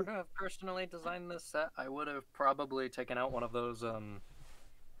 If I were to have personally designed this set, I would have probably taken out one of those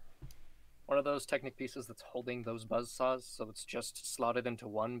Technic pieces that's holding those buzzsaws, so it's just slotted into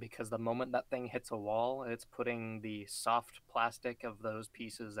one, because the moment that thing hits a wall, it's putting the soft plastic of those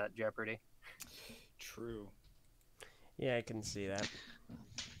pieces at jeopardy. True. Yeah, I can see that.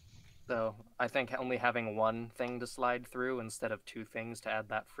 So I think only having one thing to slide through instead of two things to add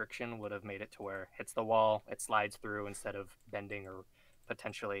that friction would have made it to where it hits the wall, it slides through instead of bending or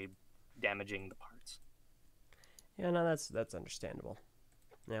potentially damaging the parts. Yeah, no, that's understandable.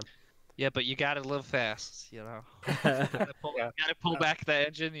 Yeah, but you gotta live fast, you know. Yeah. Gotta pull back the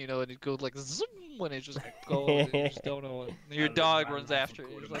engine, you know, and it goes like zoom when it just goes. And you just don't know. Your dog runs after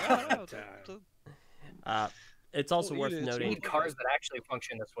you. He's like, oh, no. It's also Oh, worth it is. You noting need cars that actually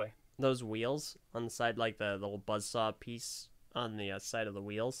function this way. those wheels on the side, like the little buzzsaw piece on the side of the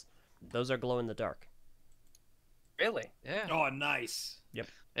wheels. Those are glow in the dark. Really? Yeah. Oh, nice.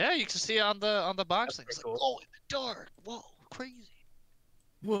 Yeah, you can see on the box That's thing. It's pretty like, cool. oh, in the dark. Whoa, crazy.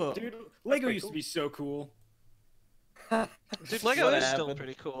 Whoa. Dude, Lego pretty used to cool. be so cool. Dude, Lego What is still happened?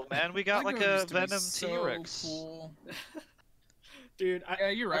 pretty cool, man. We got Lego like a used to be Venom so T-Rex. Cool. Dude, Yeah,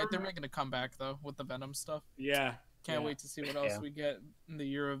 you're right. They're remember- making a comeback though with the Venom stuff. Yeah. Can't Yeah. wait to see what else Yeah. we get in the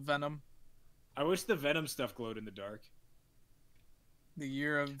year of Venom. I wish the Venom stuff glowed in the dark. The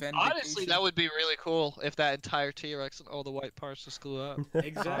year of Vindication. Honestly, that would be really cool if that entire T-Rex and all the white parts just glue up.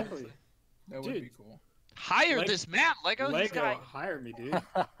 Exactly. That would Dude. be cool. Hire Leg- this man, Lego. This Lego, guy. hire me, dude.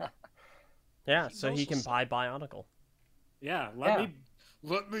 Yeah, He so he knows can what's buy Bionicle. Yeah, Yeah.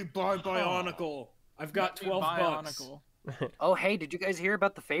 let me buy Bionicle. I've got Let me 12 buy bucks. Bionicle. Oh, hey, did you guys hear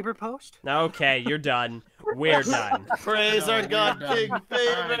about the Faber post? Okay, you're done. We're done. Praise No, our we're God done. King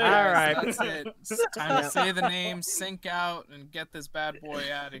Faber. All right. That's it. It's time to say the name, sync out, and get this bad boy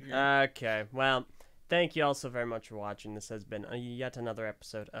out of here. Okay, well, thank you all so very much for watching. This has been yet another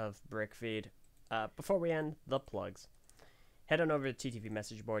episode of BrickFeed. Before we end, the plugs. Head on over to TTV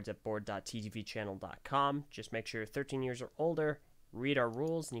message boards at board.ttvchannel.com. Just make sure you're 13 years or older. Read our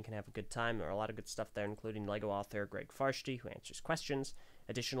rules, and you can have a good time. There are a lot of good stuff there, including Lego author Greg Farshty, who answers questions.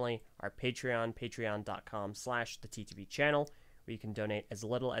 Additionally, our Patreon, patreon.com/TheTTV channel, where you can donate as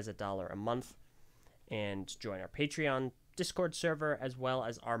little as $1 a month and join our Patreon Discord server, as well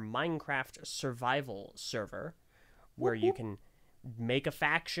as our Minecraft survival server, where you can make a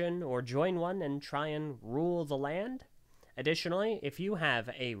faction or join one and try and rule the land. Additionally, if you have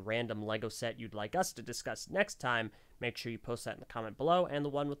a random LEGO set you'd like us to discuss next time, make sure you post that in the comment below, and the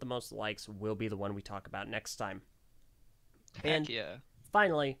one with the most likes will be the one we talk about next time. Heck yeah.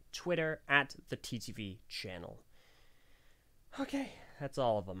 Finally, Twitter at the TTV channel. Okay, that's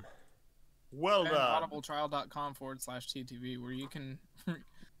all of them. Well And done. audibletrial.com/TTV, where you can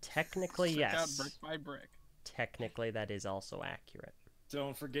Technically, check out yes. brick by brick. Technically, that is also accurate.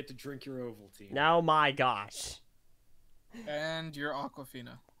 Don't forget to drink your Ovaltine. Oh my gosh. And your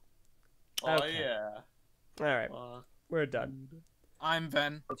Aquafina. Oh Okay. yeah. All right, we're done. I'm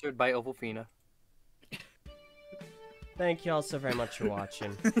Ven. Sponsored by Ovalfina. Thank you all so very much for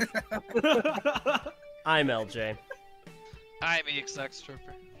watching. I'm LJ. I'm EXX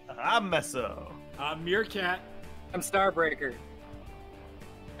Trooper. I'm Meso. I'm Muircat. I'm Starbreaker.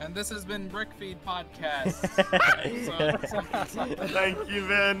 And this has been BrickFeed Podcast. Thank you,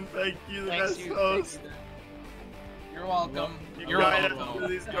 Vin. Thank you, the Thanks, best you. host. You're welcome. You You're guide us welcome. through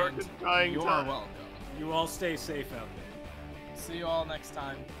these dark And and trying You're times. welcome. You all stay safe out See you all next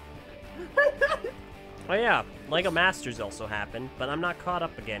time. Oh yeah, LEGO Masters also happened, but I'm not caught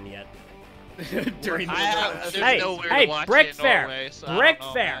up again yet. there. During the There's Hey, nowhere hey, to watch Brick it in Fair. Norway, so I Brick don't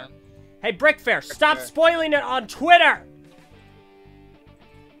know, Fair. man. Hey, BrickFair, stop Fair. spoiling it on Twitter!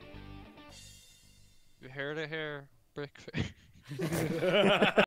 You heard it here, Brick Fair.